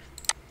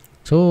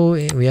 So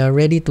we are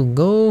ready to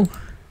go.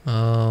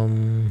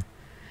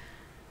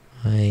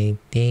 I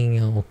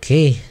think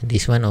okay,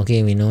 this one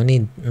okay. We no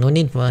need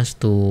for us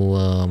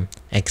to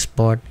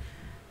export,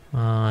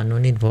 no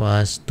need for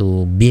us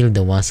to build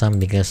the WASM,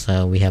 because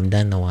we have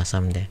done the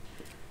WASM there.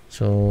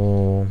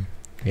 So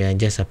yeah,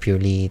 just a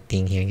purely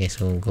thing here guys.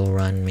 So go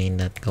run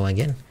main.go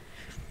again.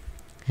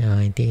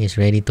 I think it's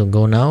ready to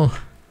go now.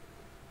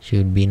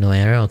 Should be no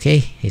error.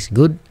 Okay, it's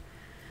good.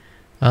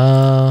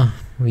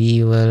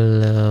 We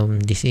will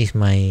this is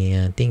my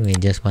thing. We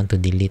just want to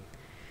delete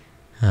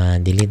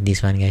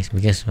this one guys,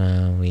 because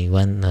we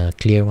want a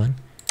clear one.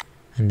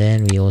 And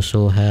then we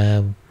also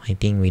have, I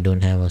think we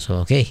don't have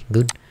also. Okay,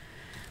 good.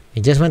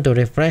 We just want to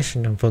refresh.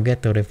 Don't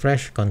forget to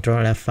refresh.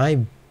 Control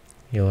F5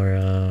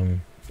 your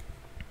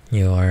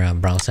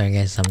browser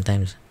guys.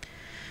 Sometimes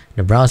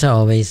the browser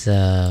always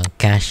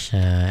cache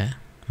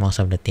most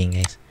of the thing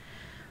guys.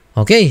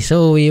 Okay,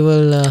 so we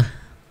will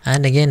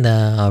add again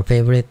our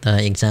favorite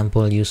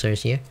example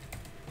users here.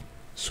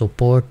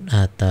 Support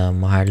at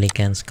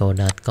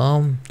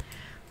maharlikansco.com.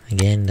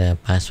 Again, the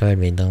password,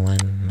 we don't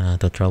want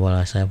to trouble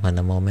ourselves at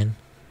the moment.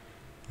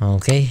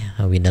 Okay,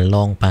 with the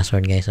long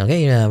password guys.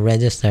 Okay,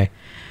 register.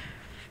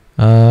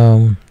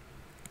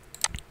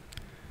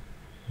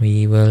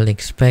 We will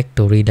expect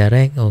to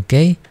redirect.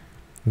 Okay,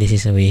 this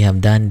is, we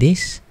have done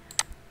this.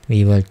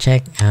 We will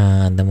check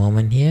the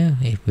moment here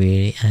if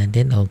we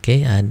added.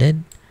 Okay,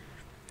 added.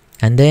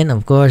 And then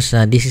of course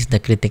this is the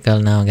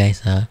critical now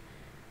guys.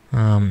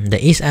 The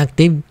is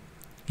active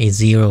is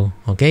 0.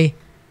 Okay,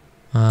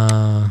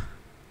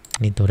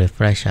 need to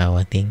refresh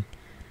our thing,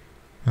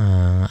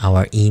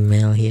 our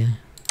email here.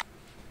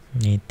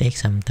 It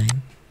takes some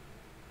time.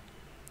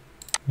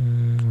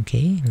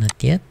 Okay, not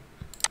yet,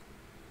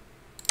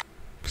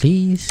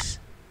 please.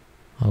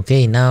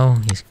 Okay, now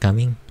it's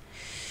coming.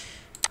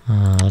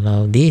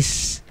 Allow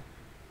this.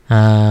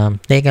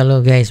 Take a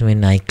look guys.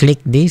 When I click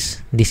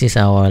this is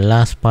our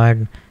last part.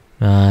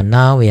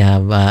 Now we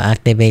have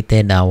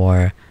activated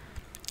our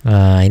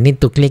I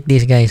need to click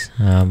this guys,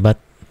 but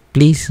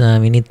please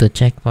we need to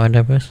check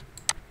further first.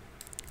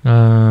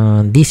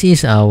 This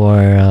is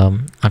our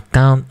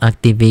account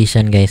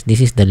activation guys. This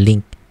is the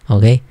link.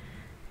 Okay,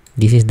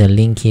 this is the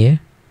link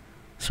here.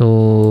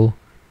 So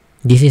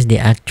this is the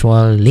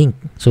actual link.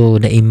 So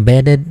the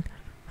embedded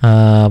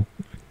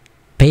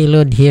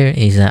payload here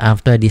is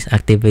after this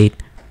activate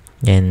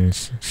and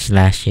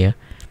slash here.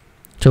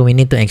 So we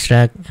need to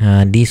extract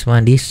this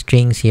one. These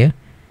strings here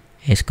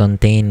is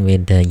contained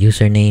with the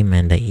username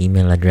and the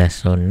email address.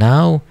 So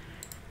now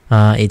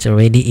it's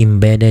already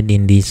embedded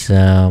in this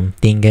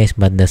thing guys,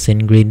 but the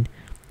SendGrid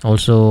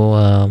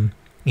also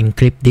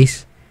encrypt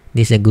this.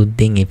 This is a good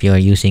thing if you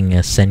are using a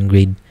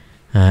SendGrid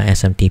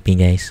SMTP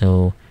guys.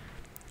 So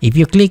if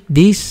you click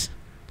this,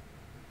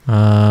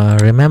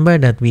 remember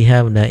that we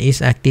have the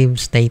is active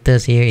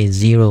status here is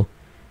 0.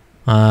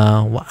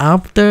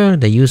 After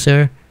the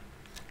user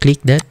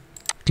click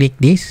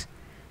this,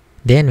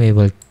 then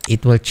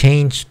it will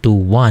change to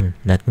 1.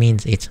 That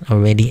means it's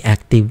already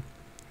active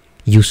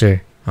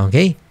user.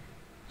 Okay,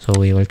 so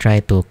we will try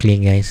to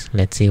click guys.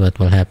 Let's see what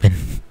will happen.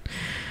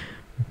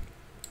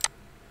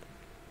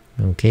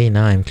 Okay,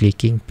 now I'm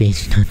clicking,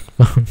 page not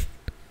found.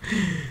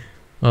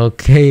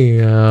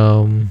 Okay,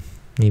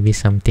 maybe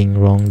something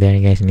wrong there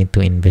guys. Need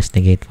to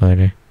investigate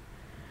further.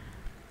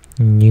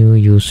 New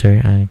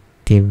user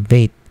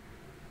activate.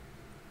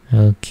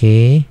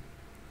 Okay,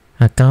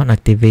 account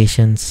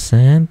activation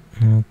sent.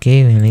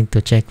 Okay, we need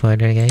to check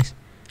further guys.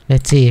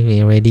 Let's see if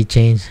we already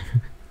changed.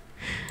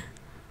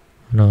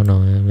 No,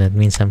 that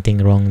means something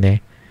wrong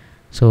there.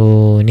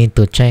 So we need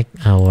to check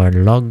our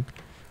log,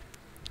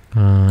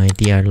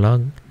 ITR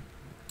log.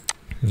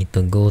 Need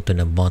to go to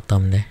the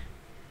bottom there.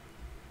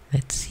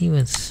 Let's see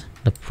what's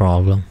the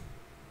problem.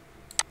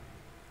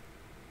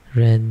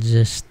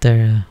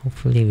 Register.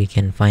 Hopefully we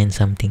can find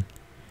something.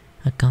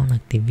 Account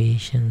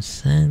activation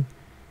sent.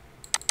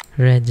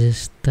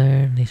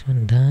 Register. This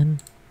one done.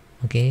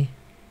 Okay.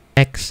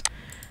 X.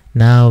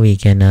 Now we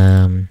can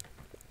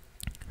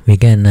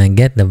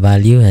get the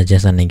value as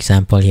just an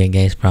example here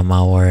guys from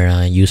our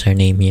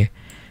username here,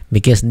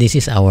 because this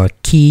is our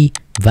key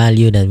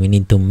value that we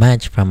need to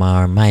match from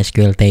our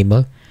MySQL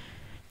table.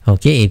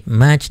 Okay, if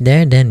match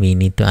there, then we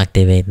need to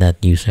activate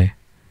that user.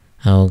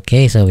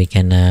 Okay, so we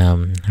can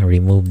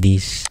remove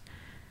this.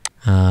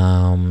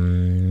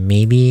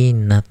 Maybe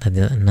not at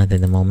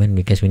the moment,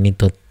 because we need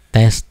to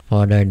test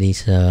further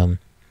this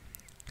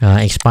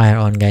expire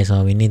on guys.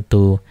 So we need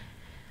to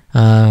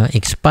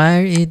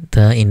expire it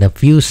in a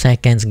few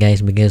seconds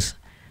guys, because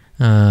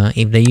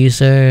if the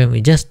user,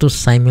 just to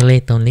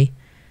simulate only,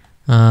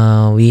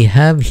 we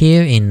have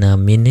here in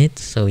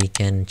minutes, so we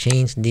can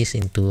change this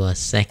into a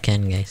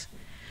second guys,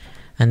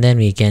 and then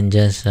we can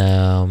just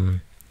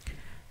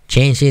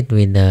change it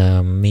with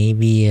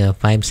maybe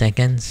 5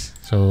 seconds,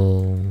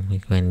 so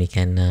we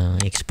can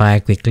expire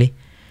quickly.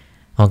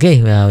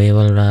 Okay, we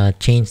will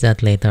change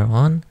that later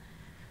on.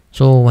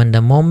 So when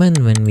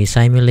we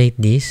simulate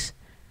this,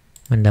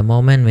 when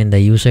the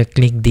user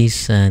click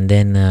this and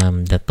then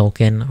the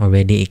token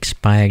already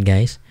expired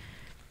guys,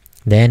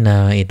 then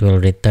it will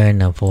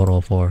return a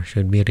 404.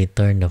 Should be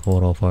returned the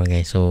 404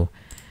 guys. So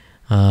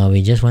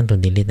we just want to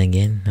delete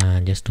again,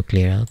 just to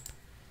clear out,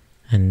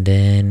 and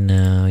then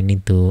we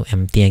need to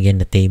empty again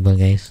the table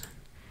guys,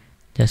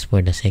 just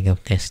for the sake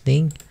of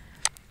testing.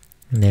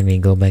 and then we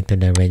go back to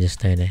the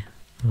register there.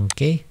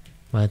 Okay,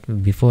 but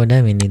before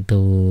that we need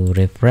to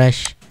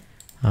refresh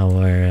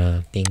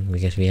our thing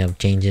because we have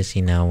changes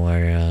in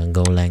our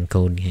Golang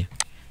code here.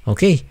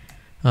 Okay,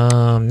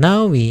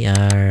 now we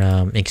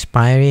are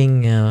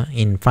expiring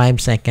in 5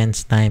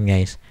 seconds time,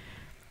 guys.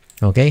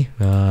 Okay,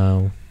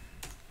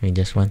 we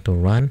just want to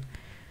run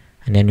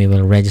and then we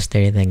will register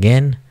it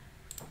again.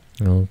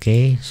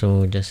 Okay,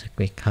 so just a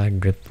quick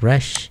hard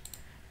refresh.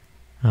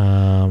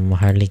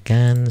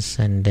 Maharlikans,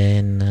 and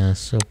then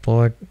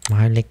support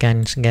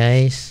Maharlikans,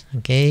 guys.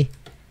 Okay.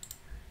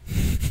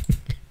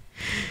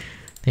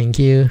 Thank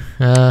you.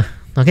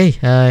 Okay,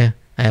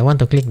 I want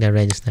to click the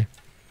register.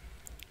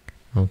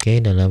 Okay,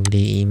 the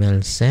lovely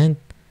email sent.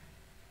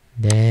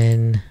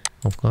 Then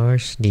of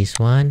course this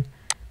one,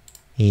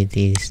 it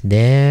is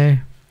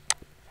there.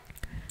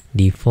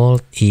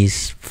 Default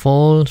is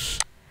false.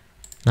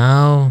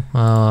 Now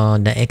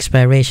the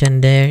expiration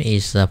there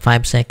is 5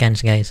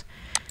 seconds, guys.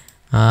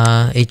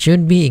 It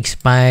should be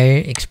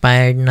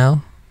expired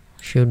now,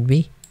 should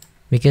be,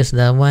 because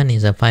that one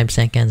is 5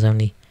 seconds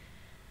only.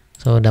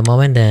 So the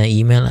moment the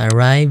email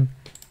arrive,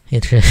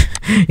 it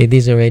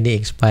is already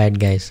expired,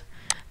 guys.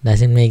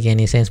 Doesn't make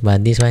any sense,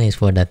 but this one is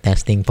for the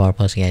testing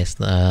purpose, guys.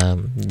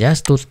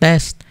 Just to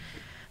test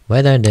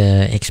whether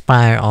the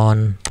expire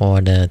on for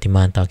the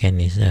demand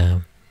token is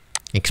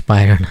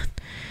expired or not.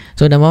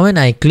 So the moment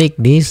I click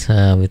this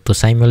to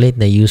simulate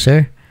the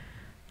user,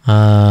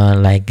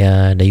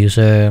 the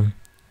user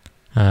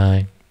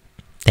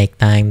take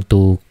time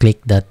to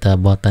click that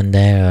button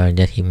there, or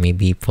just he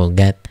maybe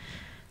forget,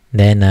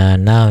 then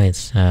now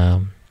it's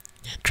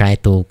try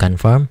to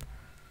confirm.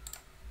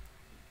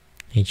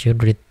 It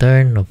should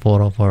return a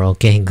 404.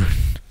 Okay, good.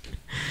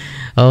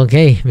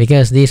 Okay,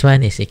 because this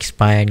one is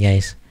expired,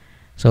 guys.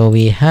 So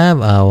we have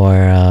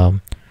our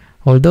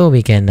although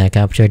we can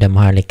capture the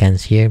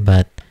Maharlikans here,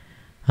 but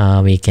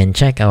we can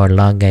check our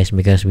log, guys,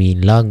 because we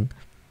log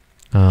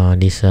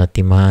this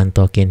Timan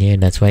token here.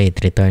 That's why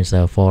it returns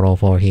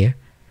 404 here.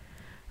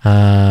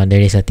 There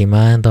is a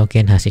Timan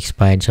token has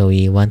expired, so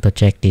we want to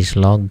check this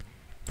log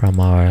from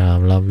our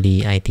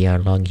lovely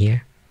ITR log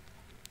here.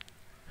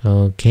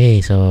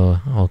 Okay,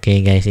 so okay,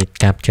 guys, it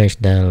captures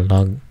the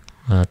log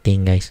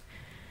thing, guys.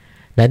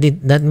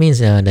 That means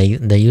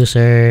the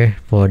user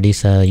for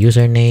this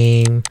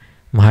username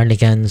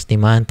Maharlikans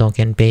Timan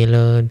token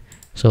payload.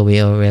 So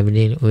we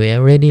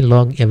already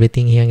log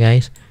everything here,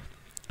 guys.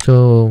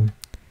 So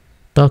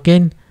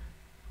token,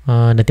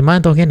 the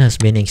Timan token has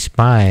been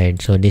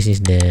expired. So this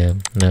is the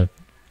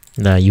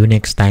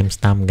Unix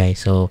timestamp, guys.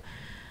 So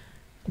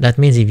that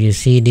means if you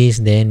see this,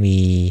 then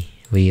we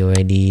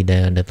already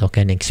the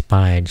token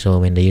expired. So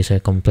when the user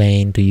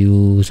complain to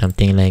you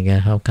something like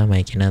how come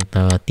I cannot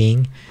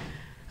thing,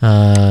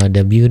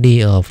 the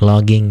beauty of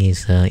logging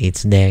is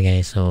it's there,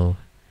 guys. So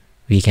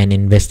we can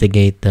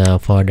investigate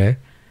further.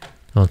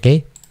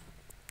 Okay,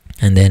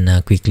 and then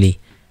quickly,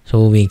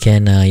 so we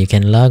can you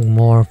can log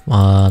more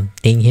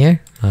thing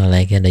here,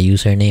 like the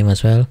username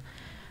as well.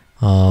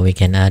 We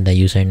can add the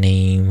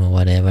username or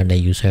whatever the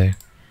user.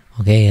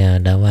 Okay,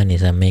 that one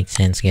is makes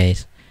sense,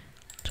 guys.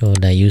 So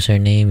the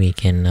username we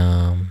can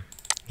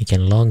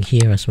log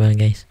here as well,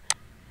 guys.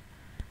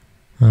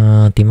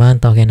 Timan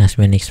token has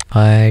been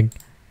expired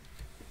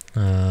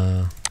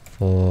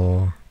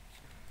for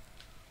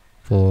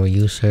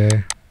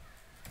user.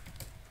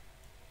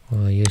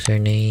 For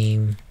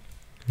username,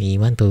 we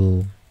want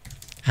to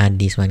add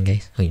this one,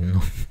 guys. Oh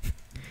no,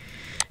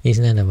 it's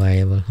not a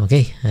variable.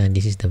 Okay,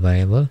 this is the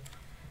variable,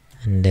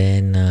 and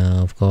then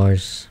of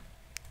course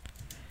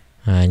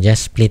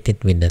just split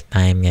it with the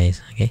time, guys.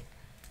 Okay,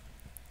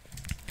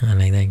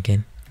 like that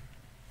again.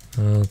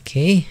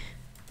 Okay,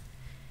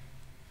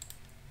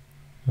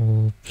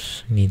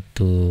 oops, need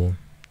to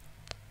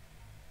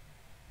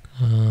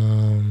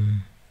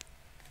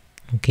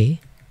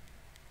okay,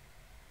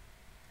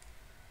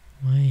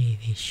 why is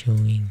it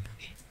showing?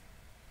 Okay.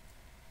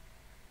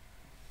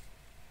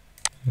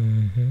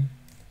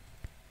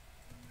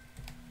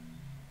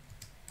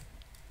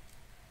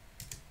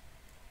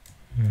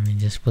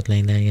 Just put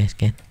like that, guys.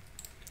 Can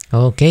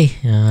okay,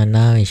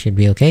 now it should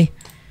be okay.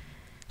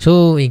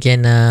 So we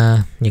can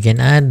you can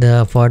add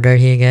further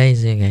here,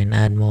 guys. You can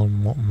add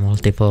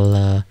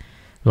multiple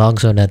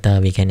logs so that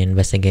we can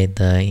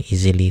investigate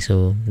easily.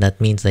 So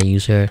that means the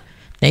user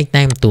take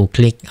time to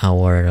click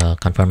our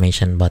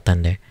confirmation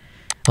button there.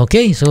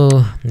 Okay,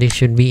 so this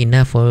should be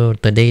enough for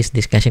today's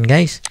discussion,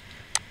 guys.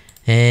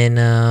 And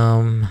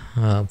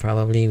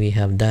probably we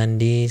have done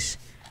this.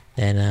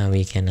 Then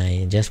we can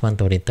I just want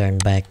to return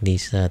back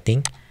this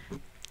thing.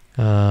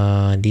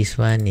 This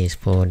one is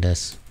for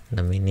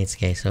the minutes,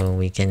 guys. So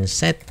we can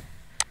set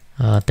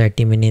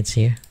 30 minutes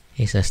here.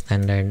 It's a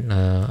standard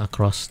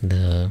across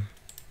the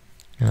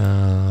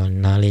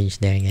knowledge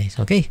there, guys.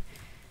 Okay,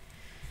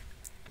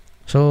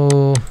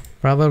 so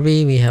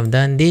probably we have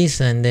done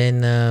this, and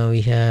then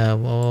we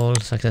have all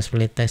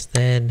successfully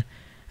tested,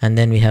 and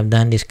then we have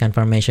done this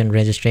confirmation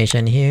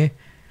registration here.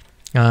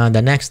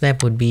 The next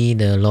step would be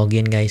the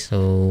login, guys.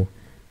 So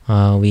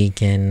we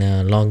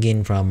can log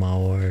in from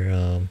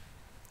our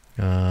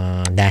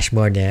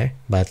dashboard there,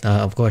 but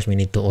of course we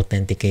need to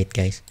authenticate,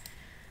 guys,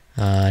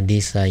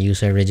 this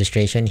user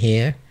registration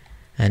here,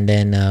 and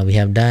then we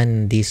have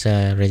done this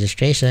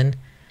registration.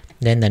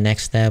 Then the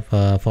next step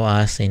for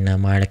us in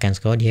Maharlikans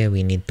code here,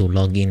 we need to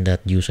log in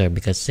that user,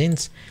 because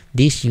since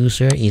this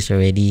user is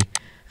already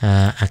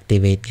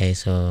activate, guys.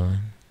 So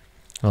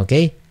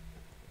okay,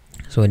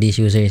 so this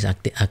user is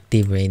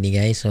active already,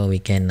 guys, so we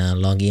can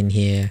log in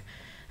here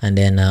and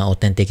then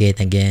authenticate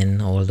again,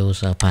 all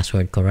those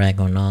password correct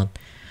or not,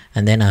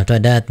 and then after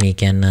that we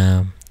can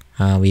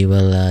we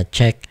will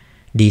check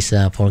this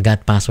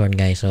forgot password,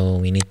 guys. So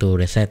we need to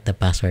reset the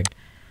password.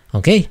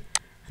 Okay,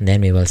 and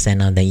then we will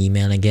send out the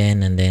email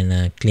again, and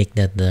then click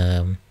that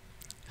the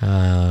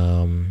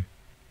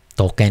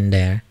token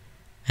there,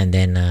 and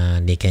then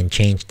they can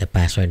change the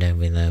password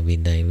with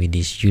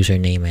this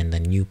username and the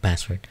new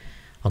password.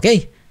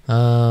 Okay,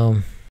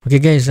 okay,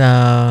 guys,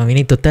 we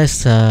need to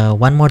test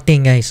one more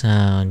thing, guys,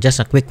 just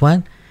a quick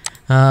one.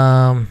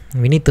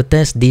 We need to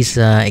test this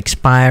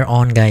expire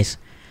on, guys.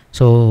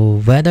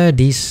 So whether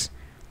this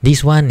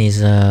one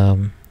is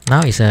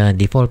now is a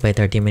default by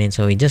 30 minutes,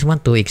 so we just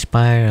want to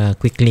expire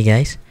quickly,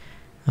 guys.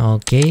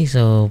 Okay,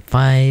 so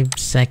 5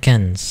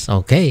 seconds.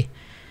 Okay,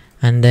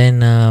 and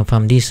then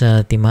from this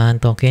Timaan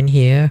token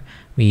here,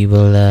 we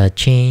will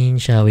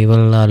change, we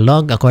will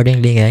log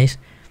accordingly, guys.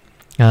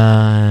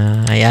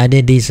 I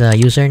added this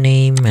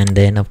username, and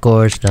then of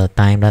course the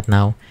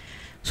time.now.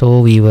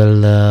 So we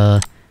will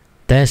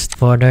test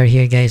further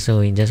here, guys. So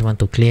we just want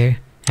to clear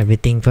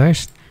everything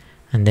first,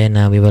 and then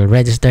we will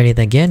register it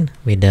again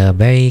with a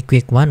very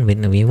quick one.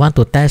 We want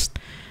to test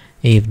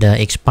if the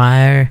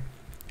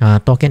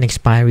token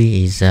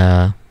expiry is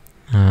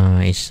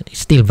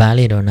still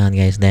valid or not,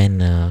 guys.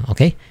 Then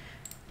okay,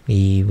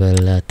 we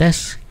will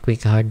test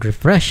quick hard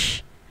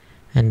refresh,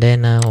 and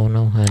then oh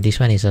no,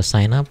 this one is a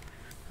sign up.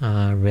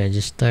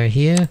 Register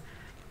here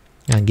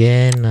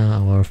again,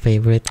 our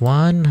favorite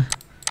one,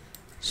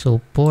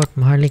 support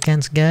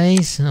Maharlikans,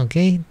 guys.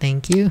 Okay,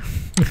 thank you.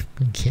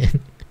 Again.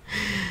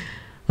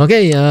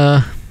 Okay,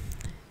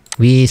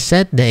 we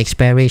set the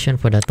expiration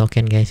for the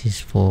token, guys,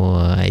 is for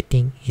I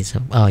think it's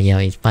oh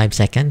yeah, it's 5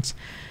 seconds.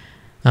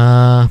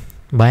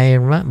 By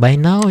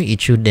now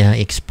it should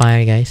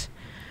expire, guys.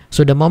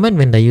 So the moment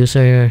when the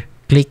user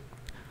click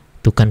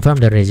to confirm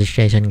the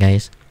registration,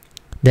 guys,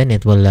 then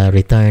it will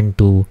return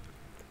to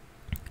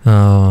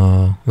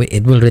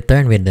it will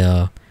return with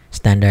the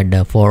standard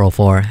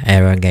 404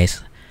 error,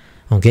 guys.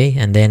 Okay,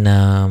 and then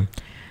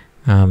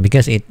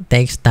because it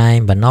takes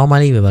time, but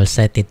normally we will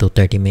set it to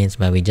 30 minutes,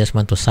 but we just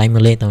want to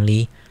simulate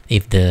only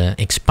if the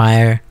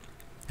expire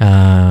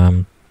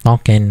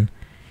token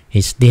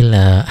is still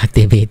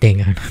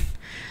activating or not.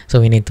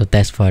 So we need to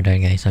test further,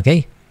 guys.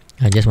 Okay,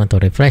 I just want to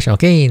refresh.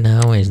 Okay,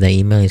 now as the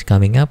email is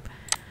coming up,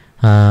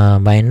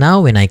 by now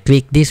when I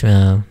click this,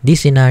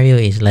 this scenario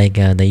is like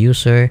the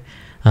user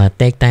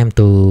take time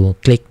to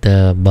click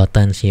the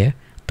buttons here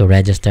to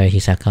register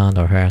his account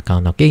or her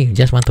account. Okay,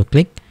 just want to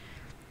click.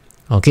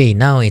 Okay,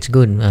 now it's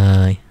good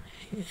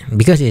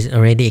because it's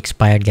already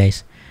expired,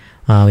 guys.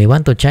 We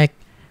want to check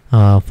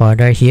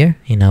further here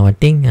in our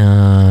thing.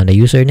 The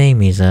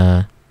username is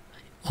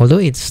although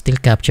it's still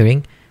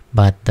capturing,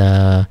 but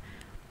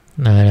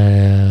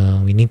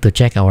we need to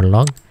check our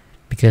log,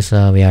 because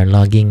we are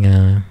logging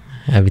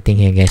everything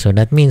here, guys. So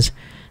that means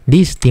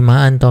this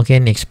Timaan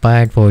token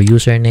expired for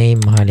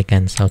username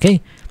Maharlikans.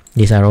 Okay,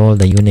 these are all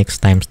the Unix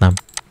timestamp.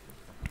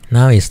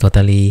 Now it's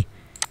totally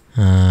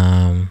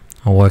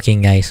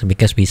working, guys,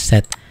 because we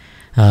set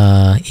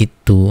it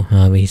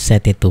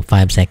to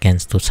 5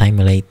 seconds to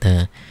simulate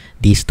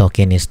this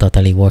token is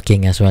totally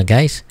working as well,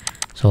 guys.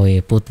 So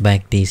we put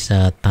back this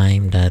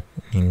time that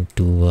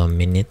into a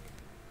minute.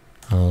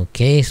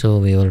 Okay, so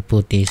we will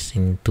put this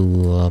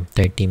into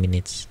 30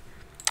 minutes.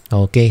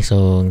 Okay,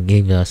 so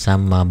give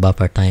some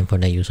buffer time for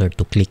the user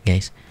to click,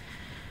 guys.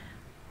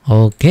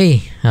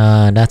 Okay,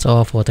 that's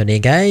all for today,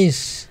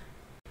 guys.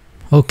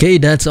 Okay,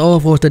 that's all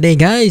for today,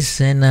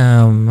 guys, and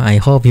I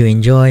hope you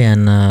enjoy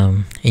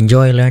and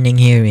enjoy learning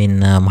here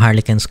in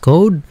Maharlikans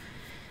code,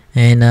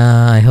 and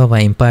I hope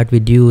I impart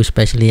with you,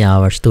 especially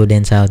our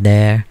students out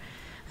there,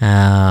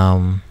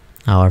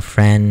 our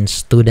friends,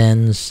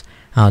 students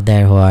out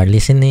there who are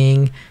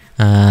listening.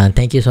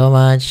 Thank you so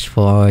much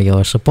for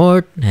your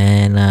support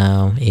and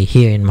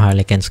here in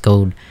Maharlikans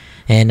code,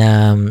 and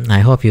I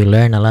hope you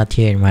learn a lot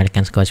here in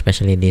Maharlikans code,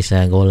 especially this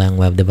Golang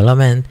Web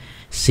Development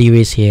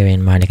Series here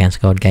in Maharlikans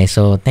code, guys.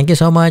 So thank you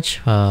so much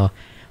for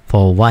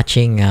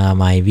watching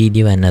my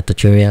video and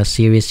tutorial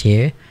series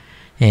here,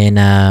 and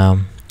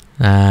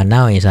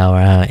now is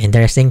our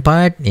interesting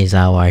part, is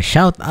our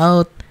shout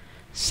out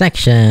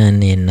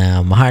section in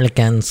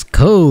Maharlikans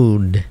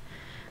code.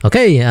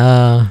 Okay,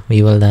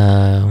 we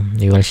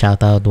will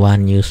shout out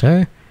one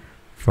user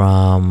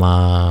from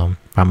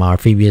our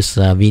previous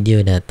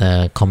video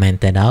that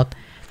commented out.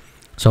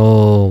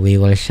 So we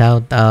will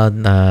shout out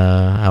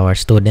our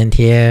student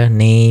here,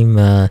 name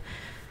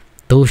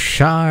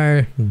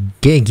Tushar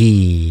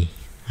Gegi.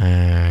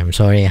 I'm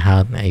sorry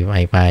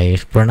if I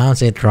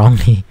pronounce it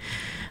wrongly.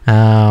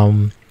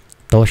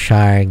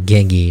 Toshar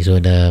Gegi. So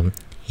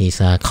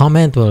his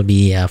comment will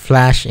be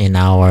flashed in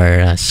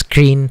our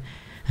screen,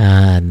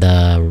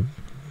 the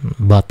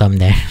bottom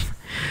there.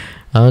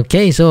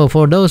 Okay, so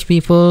for those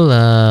people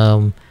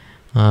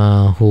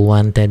who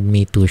wanted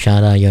me to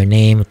shout out your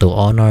name, to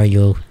honor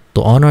you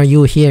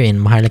here in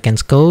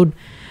Maharlikans Code,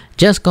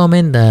 just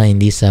comment in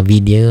this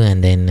video,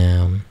 and then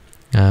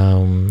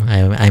I'm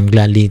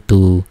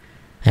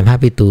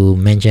happy to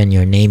mention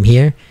your name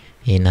here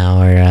in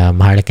our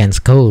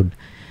Maharlikans Code.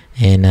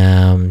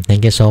 And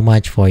thank you so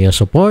much for your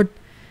support,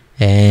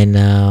 and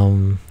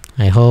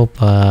I hope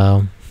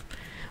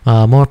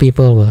more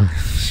people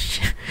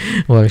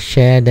will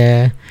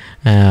share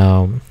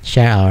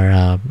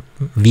our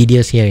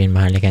videos here in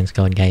Maharlikans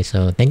Code, guys.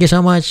 So thank you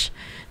so much,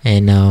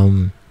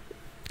 and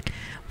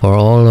for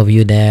all of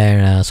you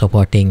there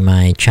supporting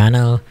my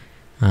channel,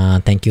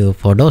 thank you.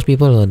 For those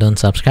people who don't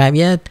subscribe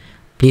yet,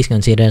 please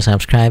consider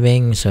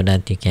subscribing so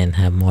that you can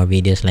have more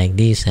videos like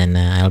this, and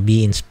I'll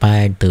be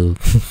inspired to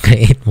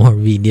create more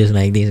videos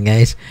like this,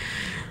 guys.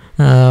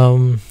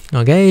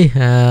 Okay,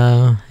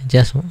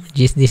 just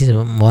this is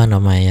one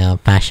of my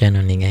passion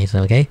only, guys.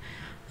 Okay,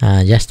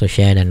 just to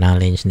share the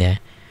knowledge there.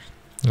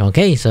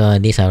 Okay, so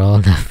these are all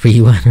the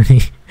free one.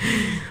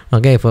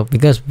 Okay,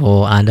 because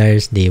for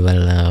others they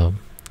will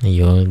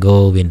you'll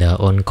go with the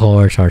own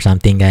course or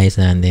something, guys,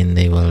 and then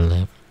they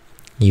will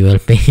you will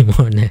pay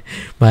more.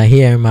 But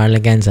here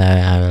Maharlikans,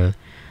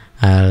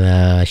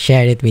 I'll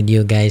share it with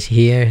you guys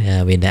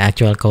here with the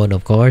actual code,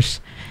 of course,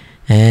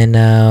 and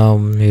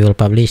we will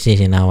publish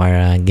this in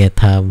our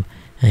GitHub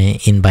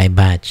in by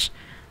batch.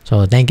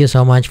 So thank you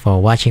so much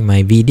for watching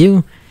my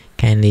video.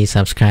 Kindly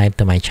subscribe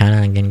to my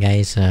channel again,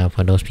 guys,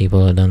 for those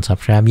people who don't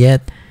subscribe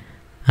yet.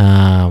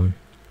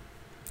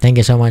 Thank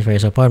you so much for your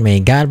support. May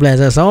God bless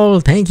us all.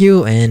 Thank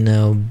you, and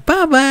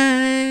bye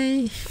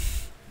bye.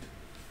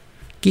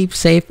 Keep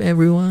safe,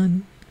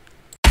 everyone.